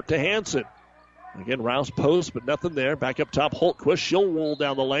 Front court to Hansen. Again, Rouse post, but nothing there. Back up top, Holtquist. She'll roll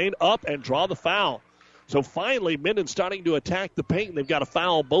down the lane, up, and draw the foul. So finally, Minden starting to attack the paint. They've got a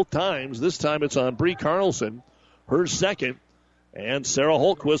foul both times. This time it's on Bree Carlson, her second. And Sarah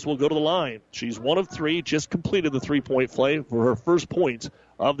Holtquist will go to the line. She's 1 of 3, just completed the 3-point play for her first points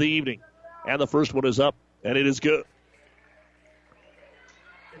of the evening. And the first one is up, and it is good.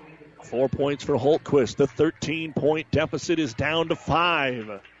 4 points for Holtquist. The 13-point deficit is down to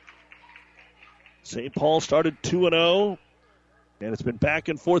 5. St. Paul started 2-0, and it's been back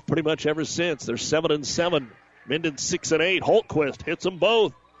and forth pretty much ever since. They're 7-7. Minden 6-8. Holtquist hits them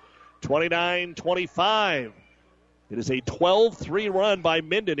both. 29-25. It is a 12-3 run by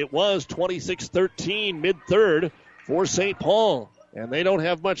Minden. It was 26-13 mid-third for St. Paul, and they don't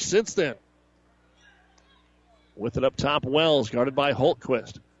have much since then. With it up top, Wells, guarded by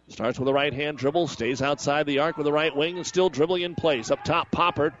Holtquist. Starts with a right-hand dribble, stays outside the arc with the right wing, and still dribbling in place. Up top,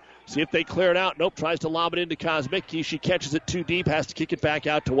 Poppert. See if they clear it out. Nope, tries to lob it into Kosmicki. She catches it too deep, has to kick it back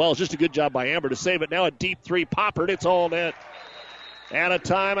out to Wells. Just a good job by Amber to save it. Now a deep 3, Poppert. It's all net. And a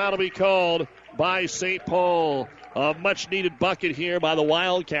timeout will be called by St. Paul. A much-needed bucket here by the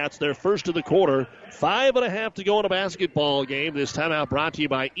Wildcats. Their first of the quarter. 5.5 to go in a basketball game. This timeout brought to you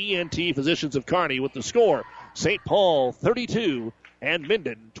by ENT Physicians of Kearney with the score. St. Paul 32 and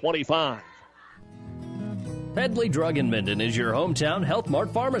Minden 25. Pedley Drug in Minden is your hometown Health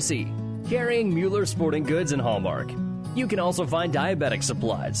Mart pharmacy, carrying Mueller Sporting Goods and Hallmark. You can also find diabetic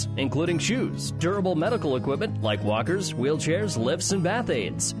supplies, including shoes, durable medical equipment like walkers, wheelchairs, lifts, and bath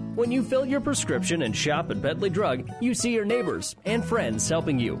aids. When you fill your prescription and shop at Pedley Drug, you see your neighbors and friends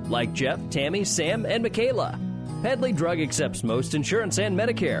helping you, like Jeff, Tammy, Sam, and Michaela. Pedley Drug accepts most insurance and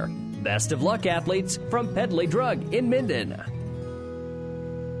Medicare. Best of luck, athletes, from Pedley Drug in Minden.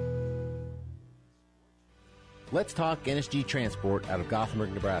 Let's talk NSG Transport out of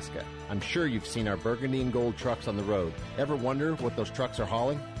Gothenburg, Nebraska. I'm sure you've seen our burgundy and gold trucks on the road. Ever wonder what those trucks are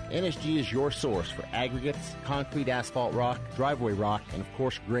hauling? NSG is your source for aggregates, concrete, asphalt rock, driveway rock, and of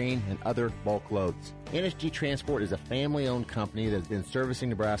course grain and other bulk loads. NSG Transport is a family-owned company that has been servicing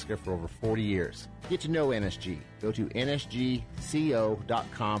Nebraska for over 40 years. Get to know NSG. Go to nsgco.com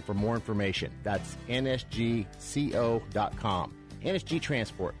for more information. That's nsgco.com. NSG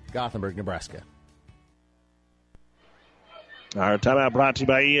Transport, Gothenburg, Nebraska. Our timeout brought to you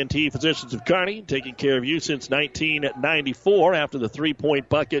by ENT Physicians of Kearney, taking care of you since 1994 after the three-point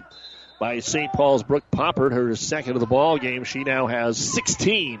bucket by St. Paul's Brooke Poppert, her second of the ball game. She now has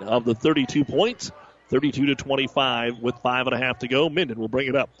 16 of the 32 points, 32-25 with 5.5 to go. Minden will bring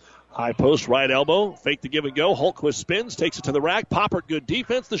it up. High post, right elbow, fake the give and go. Holtquist spins, takes it to the rack. Poppert, good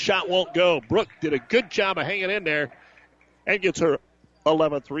defense. The shot won't go. Brooke did a good job of hanging in there and gets her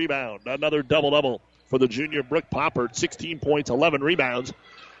 11th rebound. Another double-double for the junior Brooke Poppert, 16 points, 11 rebounds.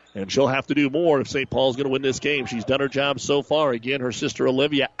 And she'll have to do more if St. Paul's going to win this game. She's done her job so far. Again, her sister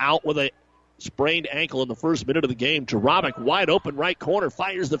Olivia out with a sprained ankle in the first minute of the game. Jarabic wide open right corner,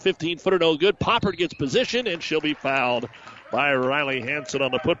 fires the 15-footer, no good. Poppert gets position, and she'll be fouled by Riley Hansen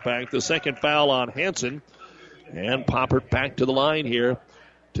on the putback. The second foul on Hansen. And Poppert back to the line here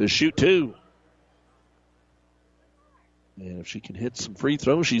to shoot two. And if she can hit some free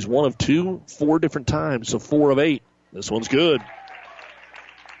throws, she's 1 of 2, 4 different times, so 4 of 8. This one's good.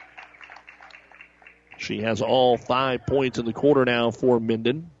 She has all 5 points in the quarter now for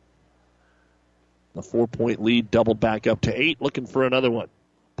Minden. The 4-point lead doubled back up to 8, looking for another one.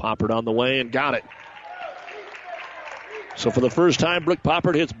 Poppert on the way and got it. So for the first time, Brooke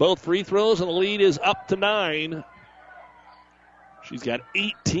Poppert hits both free throws, and the lead is up to 9. She's got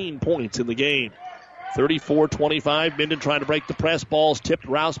 18 points in the game. 34-25. Minden trying to break the press. Ball's tipped.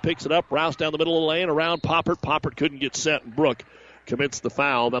 Rouse picks it up. Rouse down the middle of the lane around Poppert. Poppert couldn't get set, and Brooke commits the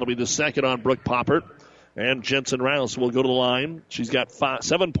foul. That'll be the second on Brooke Poppert. And Jensen Rouse will go to the line. She's got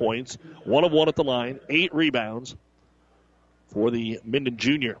 7 points, 1 of 1 at the line, 8 rebounds for the Minden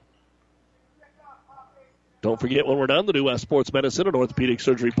junior. Don't forget, when we're done, the New West Sports Medicine and Orthopedic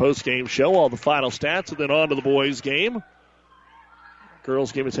Surgery postgame show. All the final stats, and then on to the boys' game.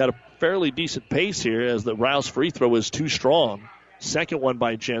 Girls' game has had a fairly decent pace here as the Rouse free throw is too strong. Second one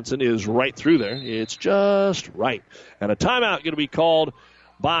by Jensen is right through there. It's just right. And a timeout going to be called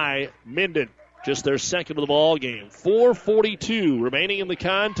by Minden. Just their second of the ball game. 4:42 remaining in the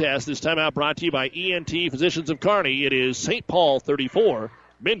contest. This timeout brought to you by ENT Physicians of Kearney. It is St. Paul 34,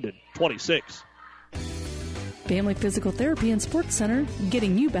 Minden 26. Family Physical Therapy and Sports Center,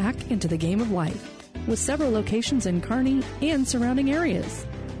 getting you back into the game of life. With several locations in Kearney and surrounding areas.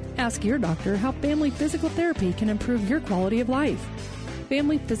 Ask your doctor how Family Physical Therapy can improve your quality of life.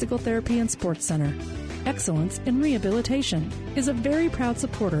 Family Physical Therapy and Sports Center. Excellence in Rehabilitation is a very proud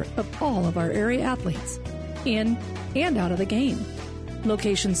supporter of all of our area athletes, in and out of the game.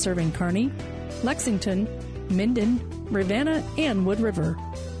 Locations serving Kearney, Lexington, Minden, Ravenna, and Wood River.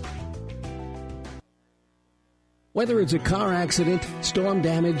 Whether it's a car accident, storm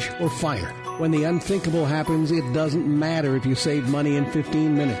damage, or fire, when the unthinkable happens, it doesn't matter if you save money in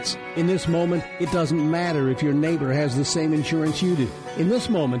 15 minutes. In this moment, it doesn't matter if your neighbor has the same insurance you do. In this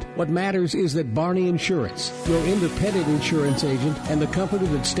moment, what matters is that Barney Insurance, your independent insurance agent, and the company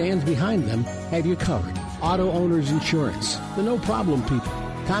that stands behind them have you covered. Auto Owners Insurance, the no-problem people.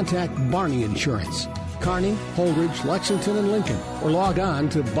 Contact Barney Insurance. Kearney, Holdridge, Lexington, and Lincoln. Or log on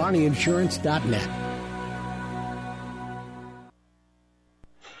to barneyinsurance.net.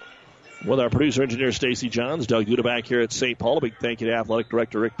 With our producer engineer Stacy Johns, Doug Duda back here at St. Paul. A big thank you to athletic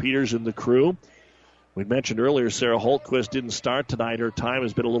director Rick Peters and the crew. We mentioned earlier Sarah Holtquist didn't start tonight. Her time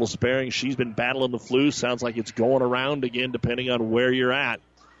has been a little sparing. She's been battling the flu. Sounds like it's going around again depending on where you're at.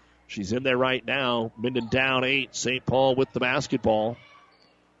 She's in there right now. Minden down 8. St. Paul with the basketball.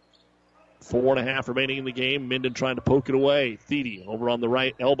 4.5 remaining in the game. Minden trying to poke it away. Thede over on the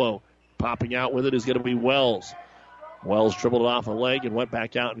right elbow. Popping out with it is going to be Wells. Wells dribbled it off a leg and went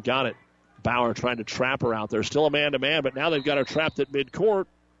back out and got it. Bauer trying to trap her out there. Still a man-to-man, but now they've got her trapped at midcourt.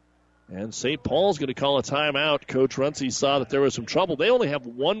 And St. Paul's going to call a timeout. Coach Runcie saw that there was some trouble. They only have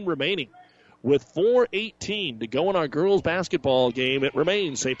 1 remaining with 4:18 to go in our girls basketball game. It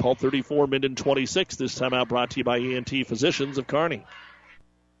remains St. Paul 34, Minden 26. This time out brought to you by ENT Physicians of Kearney.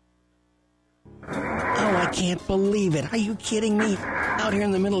 Oh, I can't believe it. Are you kidding me? Out here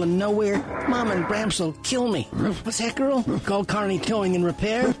in the middle of nowhere, Mom and Bramps will kill me. What's that, girl? Call Kearney Towing and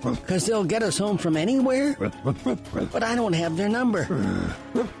Repair? Because they'll get us home from anywhere? But I don't have their number.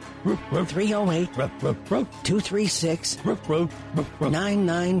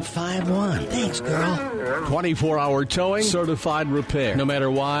 308-236-9951. Thanks, girl. 24-hour towing, certified repair. No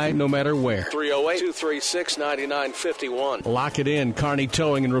matter why, no matter where. 308-236-9951. Lock it in, Kearney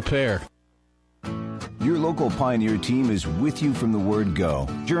Towing and Repair. Your local Pioneer team is with you from the word go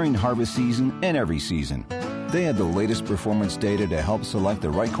during harvest season and every season. They have the latest performance data to help select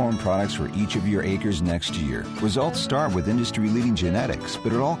the right corn products for each of your acres next year. Results start with industry-leading genetics,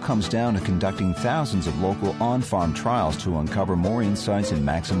 but it all comes down to conducting thousands of local on-farm trials to uncover more insights and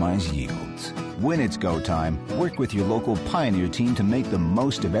maximize yields. When it's go time, work with your local Pioneer team to make the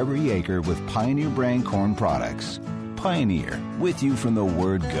most of every acre with Pioneer brand corn products. Pioneer, with you from the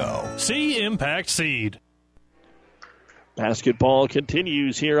word go. See Impact Seed. Basketball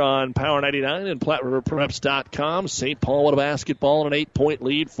continues here on Power 99 and PlatteRiverPreps.com. St. Paul with a basketball and an 8-point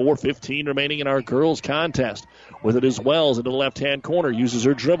lead. 4:15 remaining in our girls contest. With it as Wells into the left-hand corner. Uses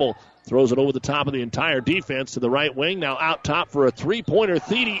her dribble. Throws it over the top of the entire defense to the right wing. Now out top for a three-pointer.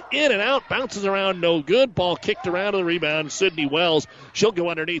 Thiede in and out. Bounces around. No good. Ball kicked around to the rebound. Sydney Wells. She'll go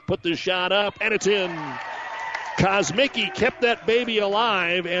underneath. Put the shot up. And it's in. Kosmicki kept that baby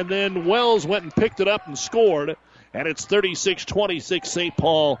alive. And then Wells went and picked it up and scored. And it's 36-26 St.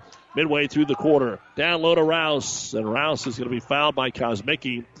 Paul midway through the quarter. Down low to Rouse. And Rouse is going to be fouled by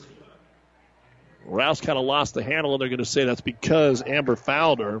Kosmicki. Rouse kind of lost the handle, and they're going to say that's because Amber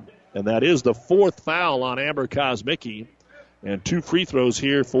fouled her. And that is the fourth foul on Amber Kosmicki. And 2 free throws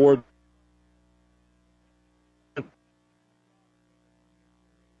here for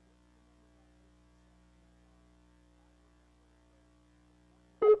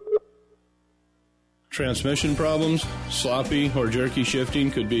Transmission problems, sloppy or jerky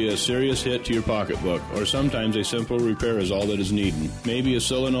shifting could be a serious hit to your pocketbook, or sometimes a simple repair is all that is needed. Maybe a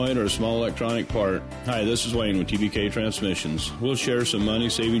solenoid or a small electronic part. Hi, this is Wayne with TBK Transmissions. We'll share some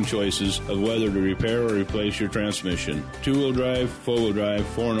money-saving choices of whether to repair or replace your transmission. 2-wheel drive, 4-wheel drive,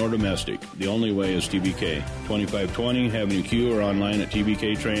 foreign or domestic. The only way is TBK. 2520 Avenue Q or online at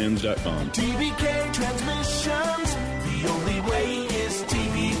tbktrans.com. TBK Transmissions, the only way is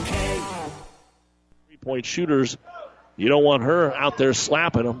TBK. Point shooters, you don't want her out there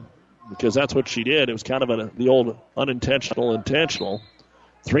slapping them because that's what she did. It was kind of the old unintentional, intentional.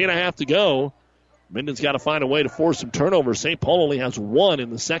 3.5 to go. Minden's got to find a way to force some turnovers. St. Paul only has 1 in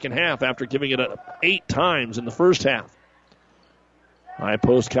the second half after giving it 8 times in the first half. High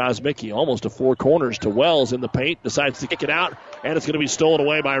post Kosmicki, almost to 4 corners to Wells in the paint, decides to kick it out, and it's going to be stolen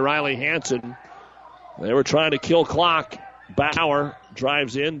away by Riley Hansen. They were trying to kill clock. Bauer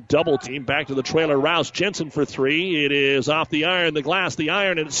drives in, double team, back to the trailer. Rouse Jensen for 3. It is off the iron, the glass, the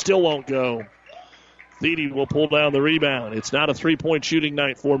iron, and it still won't go. Thiede will pull down the rebound. It's not a 3-point shooting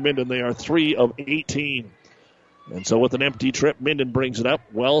night for Minden. They are 3 of 18. And so with an empty trip, Minden brings it up.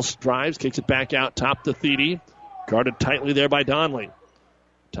 Wells drives, kicks it back out, top to Thiede. Guarded tightly there by Donley.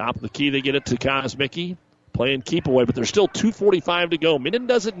 Top of the key, they get it to Kosmicki. Playing keep away, but there's still 2:45 to go. Minden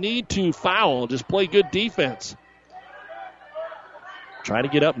doesn't need to foul, just play good defense. Try to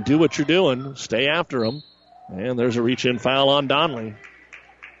get up and do what you're doing. Stay after them. And there's a reach-in foul on Donley.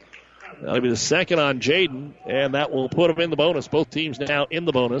 That'll be the second on Jaden, and that will put them in the bonus. Both teams now in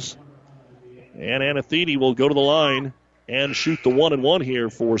the bonus. And Anna Thiede will go to the line and shoot the 1-and-1 here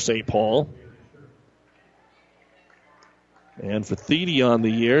for St. Paul. And for Thiede on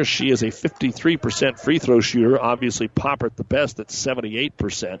the year, she is a 53% free throw shooter. Obviously, Poppert the best at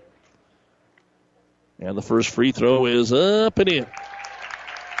 78%. And the first free throw is up and in.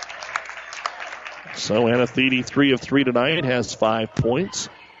 So Anna Thiede, 3 of 3 tonight, has 5 points.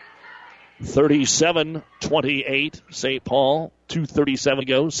 37-28, St. Paul. 2:37 to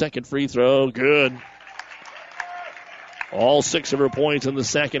go. Second free throw, good. All 6 of her points in the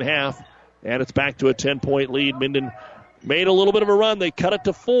second half. And it's back to a 10-point lead. Minden made a little bit of a run. They cut it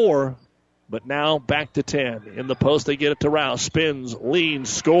to 4, but now back to 10. In the post, they get it to Rouse. Spins, leans,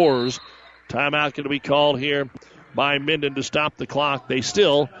 scores. Timeout going to be called here by Minden to stop the clock. They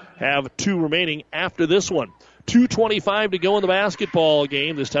still have 2 remaining after this one. 2:25 to go in the basketball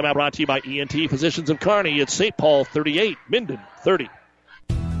game. This time out brought to you by ENT Physicians of Kearney. It's St. Paul 38, Minden 30.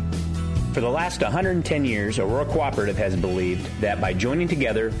 For the last 110 years, Aurora Cooperative has believed that by joining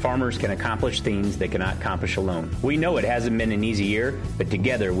together, farmers can accomplish things they cannot accomplish alone. We know it hasn't been an easy year, but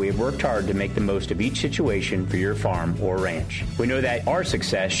together we have worked hard to make the most of each situation for your farm or ranch. We know that our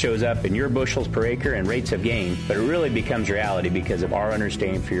success shows up in your bushels per acre and rates of gain, but it really becomes reality because of our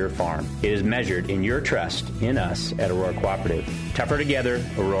understanding for your farm. It is measured in your trust in us at Aurora Cooperative. Tougher together,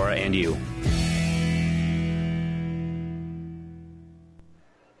 Aurora and you.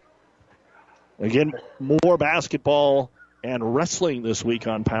 Again, more basketball and wrestling this week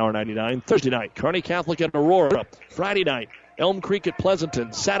on Power 99. Thursday night, Kearney Catholic at Aurora. Friday night, Elm Creek at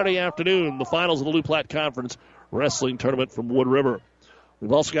Pleasanton. Saturday afternoon, the finals of the Loup Platte Conference Wrestling Tournament from Wood River.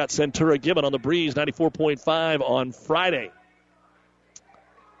 We've also got Centura Gibbon on the Breeze, 94.5 on Friday.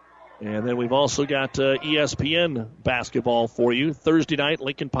 And then we've also got ESPN basketball for you. Thursday night,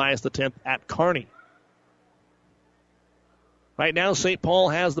 Lincoln Pius X at Kearney. Right now, St. Paul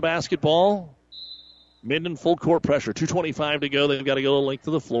has the basketball. Minden full court pressure. 2:25 to go. They've got to go the length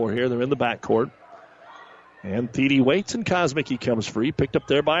of the floor here. They're in the backcourt. And Thede waits, and Kosmicki comes free. Picked up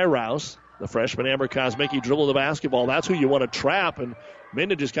there by Rouse. The freshman Amber Kosmicki dribbling the basketball. That's who you want to trap. And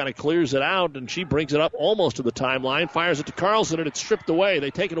Minden just kind of clears it out, and she brings it up almost to the timeline. Fires it to Carlson, and it's stripped away.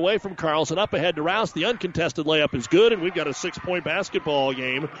 They take it away from Carlson. Up ahead to Rouse. The uncontested layup is good, and we've got a 6-point basketball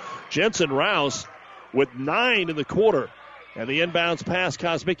game. Jensen Rouse with 9 in the quarter. And the inbounds pass,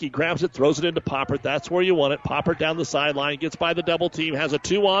 Kosmicki grabs it, throws it into Poppert. That's where you want it. Poppert down the sideline, gets by the double team, has a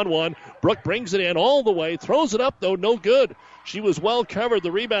 2-on-1. Brooke brings it in all the way, throws it up, though, no good. She was well covered.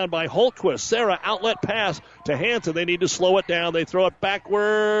 The rebound by Holtquist. Sarah, outlet pass to Hanson. They need to slow it down. They throw it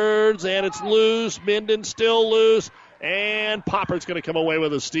backwards, and it's loose. Minden still loose, and Poppert's going to come away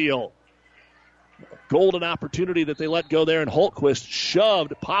with a steal. Golden opportunity that they let go there, and Holtquist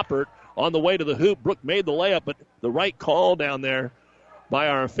shoved Poppert on the way to the hoop. Brooke made the layup, but the right call down there by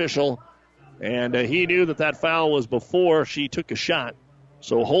our official. And he knew that foul was before she took a shot.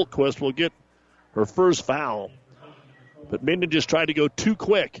 So Holtquist will get her first foul. But Minden just tried to go too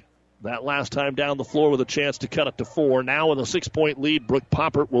quick that last time down the floor with a chance to cut it to 4. Now with a 6-point lead, Brooke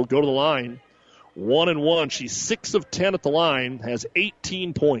Poppert will go to the line. 1-1. She's 6 of 10 at the line, has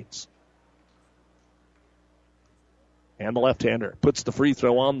 18 points. And the left-hander puts the free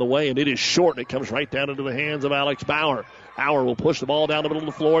throw on the way, and it is short. It comes right down into the hands of Alex Bauer. Bauer will push the ball down the middle of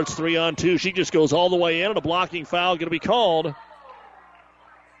the floor. It's 3-on-2. She just goes all the way in, and a blocking foul going to be called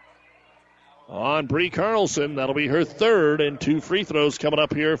on Bree Carlson. That'll be her third, and 2 free throws coming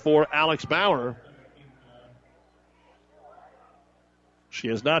up here for Alex Bauer. She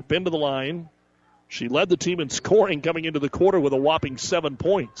has not been to the line. She led the team in scoring coming into the quarter with a whopping 7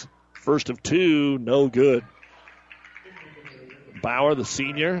 points. First of 2, no good. Bauer, the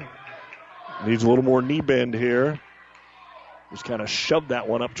senior, needs a little more knee bend here. Just kind of shoved that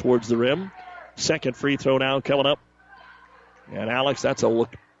one up towards the rim. Second free throw now coming up. And Alex, that's a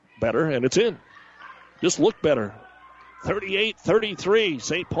look better, and it's in. Just look better. 38-33,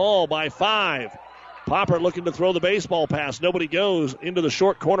 St. Paul by 5. Popper looking to throw the baseball pass. Nobody goes into the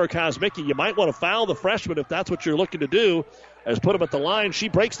short corner. Kosmicki, you might want to foul the freshman if that's what you're looking to do. As put him at the line, she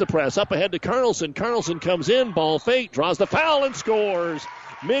breaks the press. Up ahead to Carlson. Carlson comes in, ball fake, draws the foul, and scores.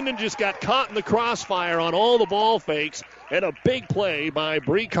 Minden just got caught in the crossfire on all the ball fakes. And a big play by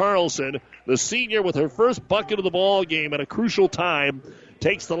Bree Carlson, the senior, with her first bucket of the ball game at a crucial time.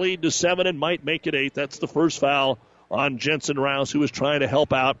 Takes the lead to 7 and might make it 8. That's the first foul on Jensen Rouse, who was trying to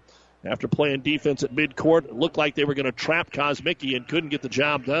help out after playing defense at midcourt. It looked like they were going to trap Kosmicki and couldn't get the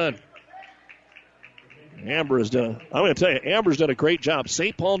job done. Amber's done a great job.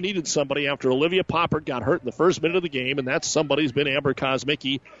 St. Paul needed somebody after Olivia Poppert got hurt in the first minute of the game, and that somebody's been Amber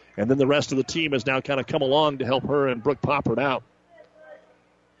Kosmicki, and then the rest of the team has now kind of come along to help her and Brooke Poppert out.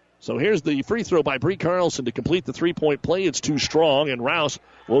 So here's the free throw by Bree Carlson to complete the 3-point play. It's too strong, and Rouse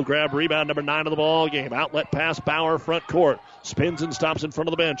will grab rebound number 9 of the ball game. Outlet pass, Bauer, front court. Spins and stops in front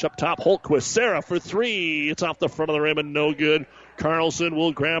of the bench. Up top, Holtquist. Sarah for 3. It's off the front of the rim and no good. Carlson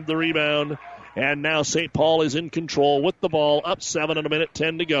will grab the rebound. And now St. Paul is in control with the ball. Up 7 and a minute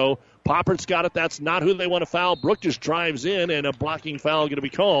 10 to go. Poppert's got it. That's not who they want to foul. Brooke just drives in, and a blocking foul going to be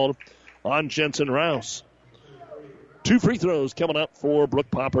called on Jensen Rouse. 2 free throws coming up for Brooke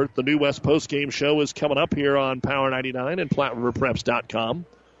Poppert. The New West postgame show is coming up here on Power 99 and PlatteRiverPreps.com.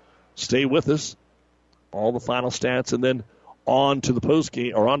 Stay with us. All the final stats, and then on to the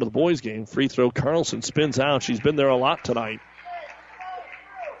postgame, or on to the boys' game. Free throw, Carlson spins out. She's been there a lot tonight.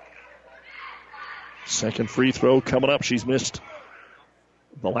 Second free throw coming up. She's missed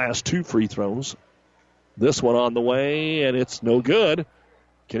the last 2 free throws. This one on the way, and it's no good.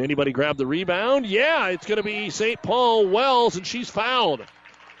 Can anybody grab the rebound? Yeah, it's going to be St. Paul Wells, and she's fouled.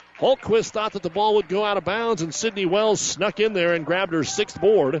 Holtquist thought that the ball would go out of bounds, and Sydney Wells snuck in there and grabbed her 6th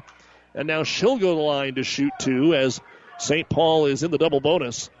board. And now she'll go to the line to shoot 2 as St. Paul is in the double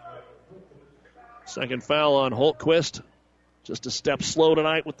bonus. Second foul on Holtquist. Just a step slow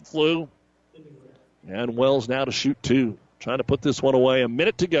tonight with the flu. And Wells now to shoot 2. Trying to put this one away. A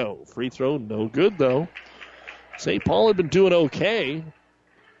minute to go. Free throw, no good, though. St. Paul had been doing okay.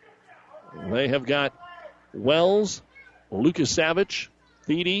 They have got Wells, Lucas Savage,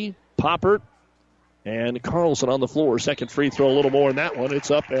 Thede, Poppert, and Carlson on the floor. Second free throw, a little more in that one.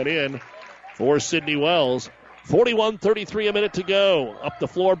 It's up and in for Sydney Wells. 41-33, a minute to go. Up the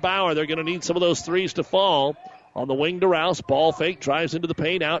floor, Bauer. They're going to need some of those threes to fall. On the wing to Rouse. Ball fake. Drives into the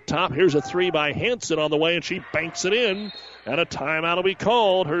paint. Out top. Here's a 3 by Hanson on the way, and she banks it in. And a timeout will be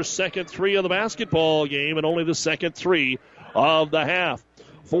called. Her second 3 of the basketball game, and only the second 3 of the half.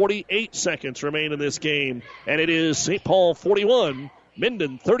 48 seconds remain in this game, and it is St. Paul 41,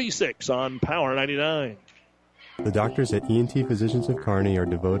 Minden 36 on Power 99. The doctors at ENT Physicians of Kearney are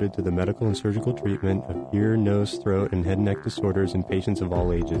devoted to the medical and surgical treatment of ear, nose, throat, and head and neck disorders in patients of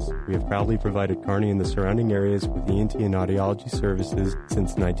all ages. We have proudly provided Kearney and the surrounding areas with ENT and audiology services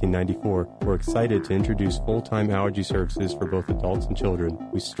since 1994. We're excited to introduce full-time allergy services for both adults and children.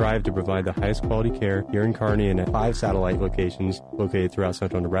 We strive to provide the highest quality care here in Kearney and at 5 satellite locations located throughout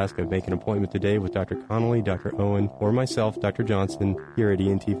central Nebraska. Make an appointment today with Dr. Connolly, Dr. Owen, or myself, Dr. Johnson, here at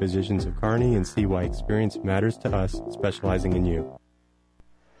ENT Physicians of Kearney, and see why experience matters to us, specializing in you.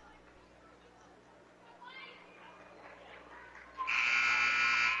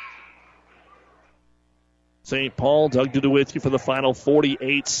 St. Paul, Doug Duda with you for the final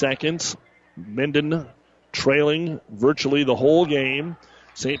 48 seconds. Minden trailing virtually the whole game.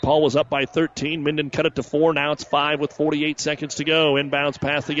 St. Paul was up by 13. Minden cut it to 4. Now it's 5 with 48 seconds to go. Inbounds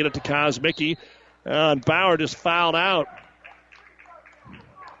pass to get it to Kosmicki. And Bauer just fouled out.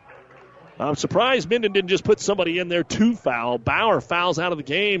 I'm surprised Minden didn't just put somebody in there to foul. Bauer fouls out of the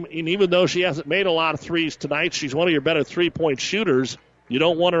game, and even though she hasn't made a lot of threes tonight, she's one of your better three-point shooters. You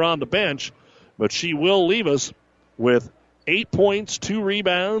don't want her on the bench, but she will leave us with 8 points, 2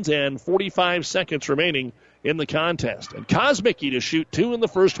 rebounds, and 45 seconds remaining in the contest. And Kosmicki to shoot 2, and the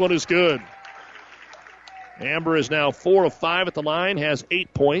first one is good. Amber is now 4 of 5 at the line, has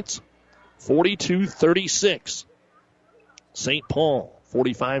 8 points, 42-36. St. Paul.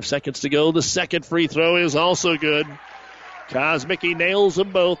 45 seconds to go. The second free throw is also good. Kosmicki nails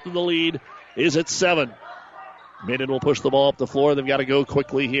them both, and the lead is at 7. Minden will push the ball up the floor. They've got to go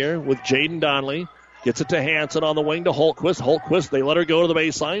quickly here with Jaden Donnelly. Gets it to Hanson on the wing to Holtquist. Holtquist, they let her go to the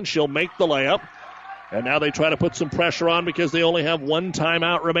baseline. She'll make the layup. And now they try to put some pressure on because they only have 1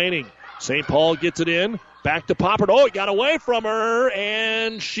 timeout remaining. St. Paul gets it in. Back to Poppert. Oh, it got away from her,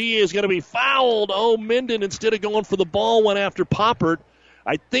 and she is going to be fouled. Oh, Minden, instead of going for the ball, went after Poppert.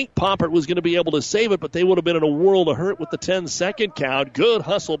 I think Poppert was going to be able to save it, but they would have been in a world of hurt with the 10-second count. Good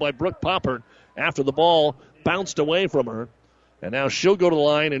hustle by Brooke Poppert after the ball bounced away from her. And now she'll go to the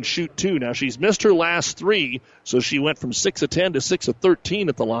line and shoot 2. Now she's missed her last 3, so she went from 6 of 10 to 6 of 13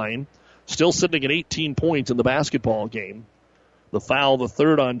 at the line. Still sitting at 18 points in the basketball game. The foul, the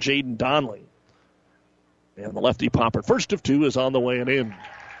third on Jaden Donnelly. And the lefty Poppert, first of 2, is on the way and in.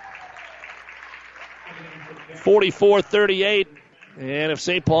 44-38. And if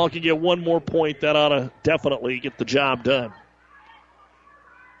St. Paul can get 1 more point, that ought to definitely get the job done.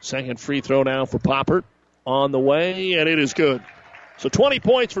 Second free throw now for Poppert on the way, and it is good. So 20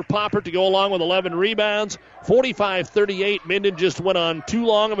 points for Poppert to go along with 11 rebounds. 45-38. Minden just went on too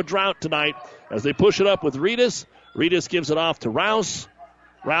long of a drought tonight as they push it up with Reedus. Reedus gives it off to Rouse.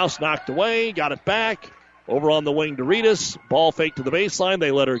 Rouse knocked away, got it back. Over on the wing to Reedus. Ball fake to the baseline.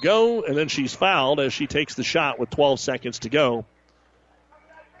 They let her go, and then she's fouled as she takes the shot with 12 seconds to go.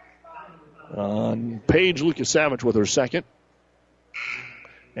 On Paige, Lucas Savage with her second.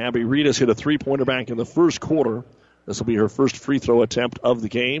 Abby Reedus hit a 3-pointer back in the first quarter. This will be her first free throw attempt of the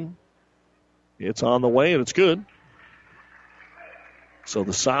game. It's on the way, and it's good. So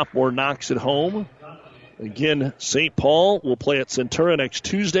the sophomore knocks it home. Again, St. Paul will play at Centura next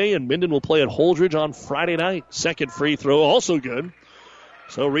Tuesday, and Minden will play at Holdridge on Friday night. Second free throw, also good.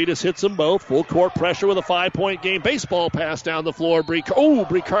 So Reedus hits them both. Full court pressure with a 5-point game. Baseball pass down the floor. Bree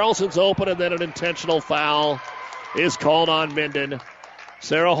Carlson's open, and then an intentional foul is called on Minden.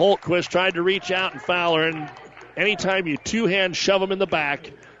 Sarah Holtquist tried to reach out and foul her, and anytime you two-hand shove them in the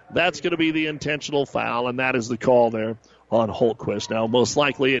back, that's going to be the intentional foul, and that is the call there on Holtquist. Now, most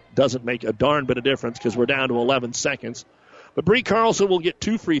likely it doesn't make a darn bit of difference because we're down to 11 seconds. But Bree Carlson will get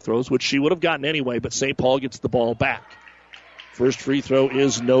 2 free throws, which she would have gotten anyway, but St. Paul gets the ball back. First free throw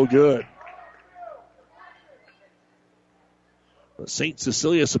is no good. The St.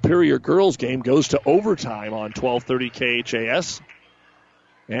 Cecilia Superior girls game goes to overtime on 1230 KHAS.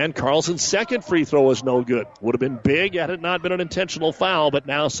 And Carlson's second free throw is no good. Would have been big had it not been an intentional foul, but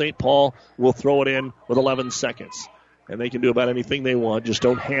now St. Paul will throw it in with 11 seconds. And they can do about anything they want, just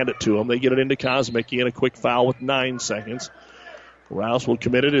don't hand it to them. They get it into Kosmicki and a quick foul with 9 seconds. Rouse will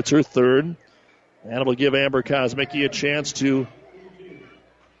commit it. It's her third. And it will give Amber Kosmicki a chance to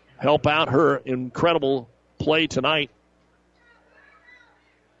help out her incredible play tonight.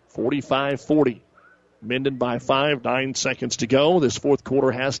 45-40. Minden by 5, 9 seconds to go. This fourth quarter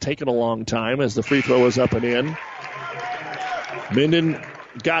has taken a long time as the free throw is up and in. Minden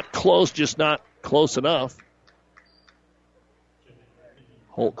got close, just not close enough.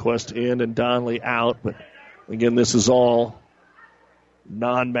 Holtquist in and Donnelly out, but again, this is all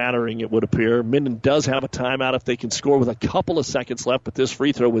non-mattering, it would appear. Minden does have a timeout if they can score with a couple of seconds left, but this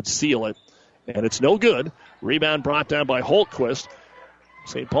free throw would seal it, and it's no good. Rebound brought down by Holtquist.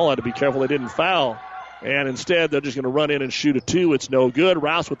 St. Paul had to be careful they didn't foul. And instead, they're just going to run in and shoot a 2. It's no good.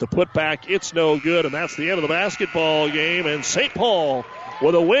 Rouse with the putback. It's no good. And that's the end of the basketball game. And St. Paul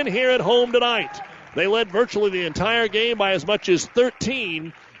with a win here at home tonight. They led virtually the entire game by as much as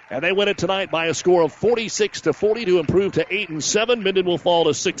 13. And they win it tonight by a score of 46-40 to improve to 8-7. Minden will fall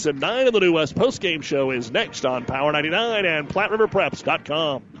to 6-9. And the New West postgame show is next on Power 99 and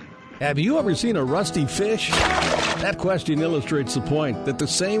PlatteRiverPreps.com. Have you ever seen a rusty fish? That question illustrates the point that the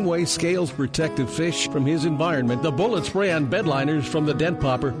same way Scales protected fish from his environment, the bullet spray-on bed liners from the Dent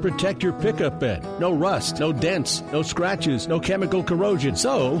Popper protect your pickup bed. No rust, no dents, no scratches, no chemical corrosion.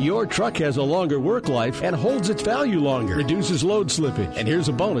 So, your truck has a longer work life and holds its value longer, reduces load slippage. And here's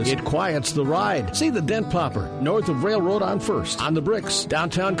a bonus, it quiets the ride. See the Dent Popper, north of Railroad on 1st, on the Bricks,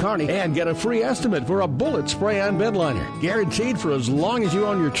 downtown Kearney, and get a free estimate for a bullet spray-on bed liner. Guaranteed for as long as you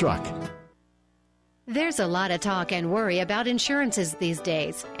own your truck. There's a lot of talk and worry about insurances these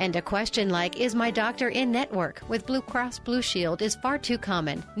days, and a question like, is my doctor in network with Blue Cross Blue Shield is far too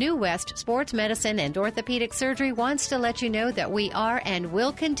common. New West Sports Medicine and Orthopedic Surgery wants to let you know that we are and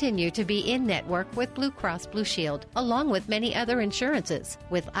will continue to be in network with Blue Cross Blue Shield, along with many other insurances.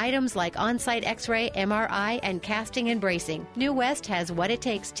 With items like on-site x-ray, MRI, and casting and bracing, New West has what it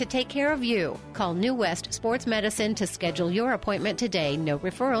takes to take care of you. Call New West Sports Medicine to schedule your appointment today. No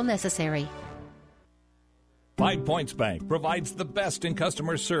referral necessary. 5 Points Bank provides the best in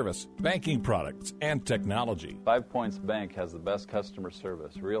customer service, banking products, and technology. 5 Points Bank has the best customer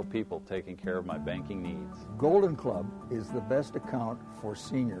service, real people taking care of my banking needs. Golden Club is the best account for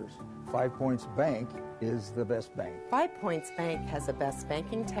seniors. 5 Points Bank is the best bank. 5 Points Bank has the best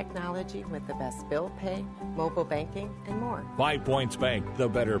banking technology with the best bill pay, mobile banking, and more. 5 Points Bank, the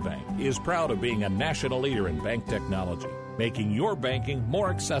better bank, is proud of being a national leader in bank technology, making your banking more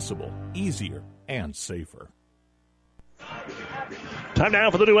accessible, easier, and safer. Time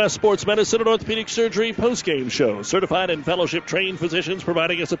now for the New West Sports Medicine and Orthopedic Surgery postgame show. Certified and fellowship-trained physicians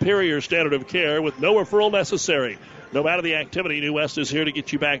providing a superior standard of care with no referral necessary. No matter the activity, New West is here to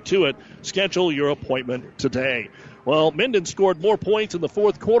get you back to it. Schedule your appointment today. Well, Minden scored more points in the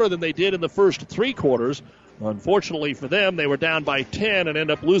fourth quarter than they did in the first 3 quarters. Unfortunately for them, they were down by 10 and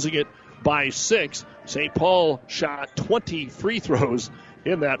end up losing it by 6. St. Paul shot 20 free throws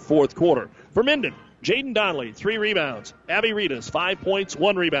in that fourth quarter. For Minden, Jaden Donnelly, 3 rebounds. Abby Ritas, 5 points,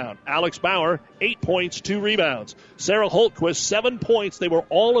 1 rebound. Alex Bauer, 8 points, 2 rebounds. Sarah Holtquist, 7 points. They were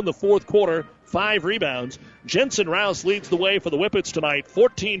all in the fourth quarter, 5 rebounds. Jensen Rouse leads the way for the Whippets tonight,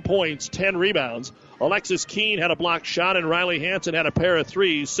 14 points, 10 rebounds. Alexis Keene had a blocked shot, and Riley Hansen had a pair of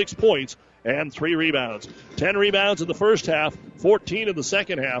threes, 6 points and 3 rebounds. 10 rebounds in the first half, 14 in the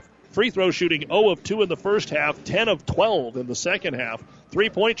second half. Free throw shooting 0 of 2 in the first half, 10 of 12 in the second half.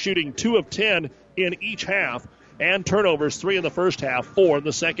 3-point shooting 2 of 10 in each half, and turnovers 3 in the first half, 4 in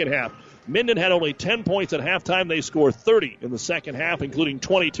the second half. Minden had only 10 points at halftime. They scored 30 in the second half, including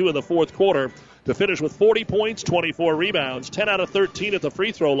 22 in the fourth quarter, to finish with 40 points, 24 rebounds, 10 out of 13 at the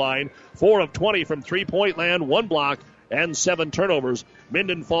free throw line, 4 of 20 from three-point land, 1 block, and 7 turnovers.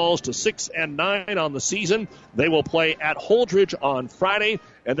 Minden falls to 6-9 on the season. They will play at Holdridge on Friday,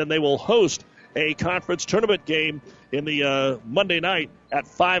 and then they will host a conference tournament game in the Monday night at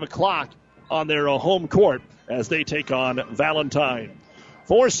 5 o'clock on their home court as they take on Valentine.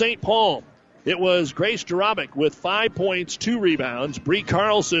 For St. Paul, it was Grace Jarabic with 5 points, 2 rebounds. Bree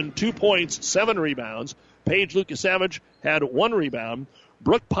Carlson, 2 points, 7 rebounds. Paige Lucasavage had 1 rebound.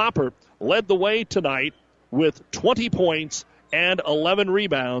 Brooke Popper led the way tonight with 20 points and 11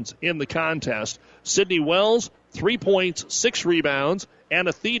 rebounds in the contest. Sydney Wells, 3 points, 6 rebounds.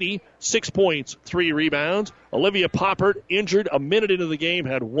 Anna Thede, 6 points, 3 rebounds. Olivia Poppert, injured a minute into the game,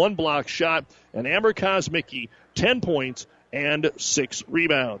 had 1 block shot. And Amber Kosmicki, 10 points and 6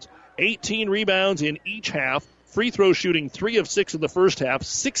 rebounds. 18 rebounds in each half. Free throw shooting 3 of 6 in the first half,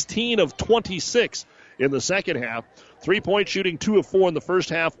 16 of 26 in the second half. 3-point shooting 2 of 4 in the first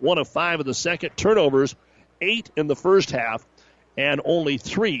half, 1 of 5 in the second. Turnovers 8 in the first half and only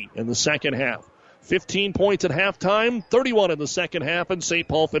 3 in the second half. 15 points at halftime, 31 in the second half, and St.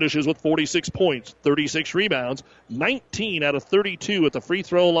 Paul finishes with 46 points, 36 rebounds, 19 out of 32 at the free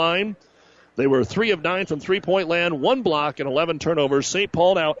throw line. They were 3 of 9 from three-point land, 1 block, and 11 turnovers. St.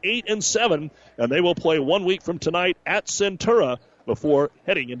 Paul now 8-7, and they will play 1 week from tonight at Centura before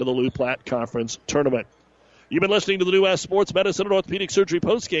heading into the Lou Platte Conference Tournament. You've been listening to the New West Sports Medicine and Orthopedic Surgery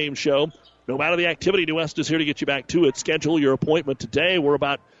postgame show. No matter the activity, New West is here to get you back to it. Schedule your appointment today. We're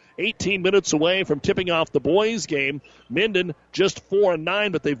about 18 minutes away from tipping off the boys' game. Minden just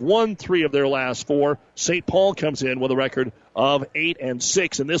 4-9, but they've won 3 of their last 4. St. Paul comes in with a record of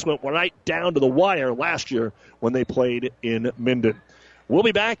 8-6, and this went right down to the wire last year when they played in Minden. We'll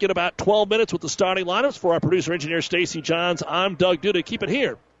be back in about 12 minutes with the starting lineups. For our producer-engineer Stacy Johns, I'm Doug Duda. Keep it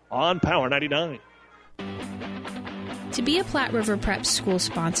here on Power 99. To be a Platte River Prep school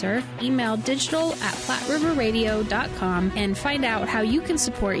sponsor, email digital@PlatteRiverRadio.com and find out how you can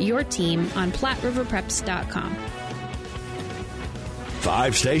support your team on PlatteRiverPreps.com.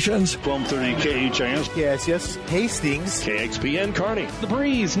 5 stations. 1230 KHIS. Yes. Hastings. KXPN Kearney. The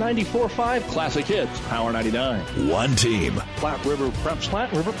Breeze 94.5 Classic Hits. Power 99. 1 team. Platte River Preps.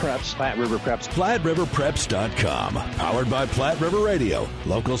 Platte River Preps. Platte River Preps. PlatteRiverPreps.com. Powered by Platte River Radio.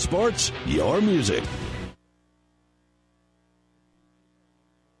 Local sports, your music.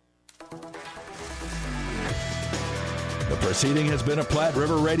 The proceeding has been a Platte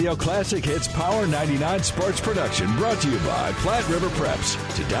River Radio Classic Hits Power 99 sports production brought to you by Platte River Preps.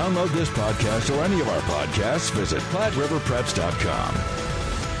 To download this podcast or any of our podcasts, visit PlatteRiverPreps.com.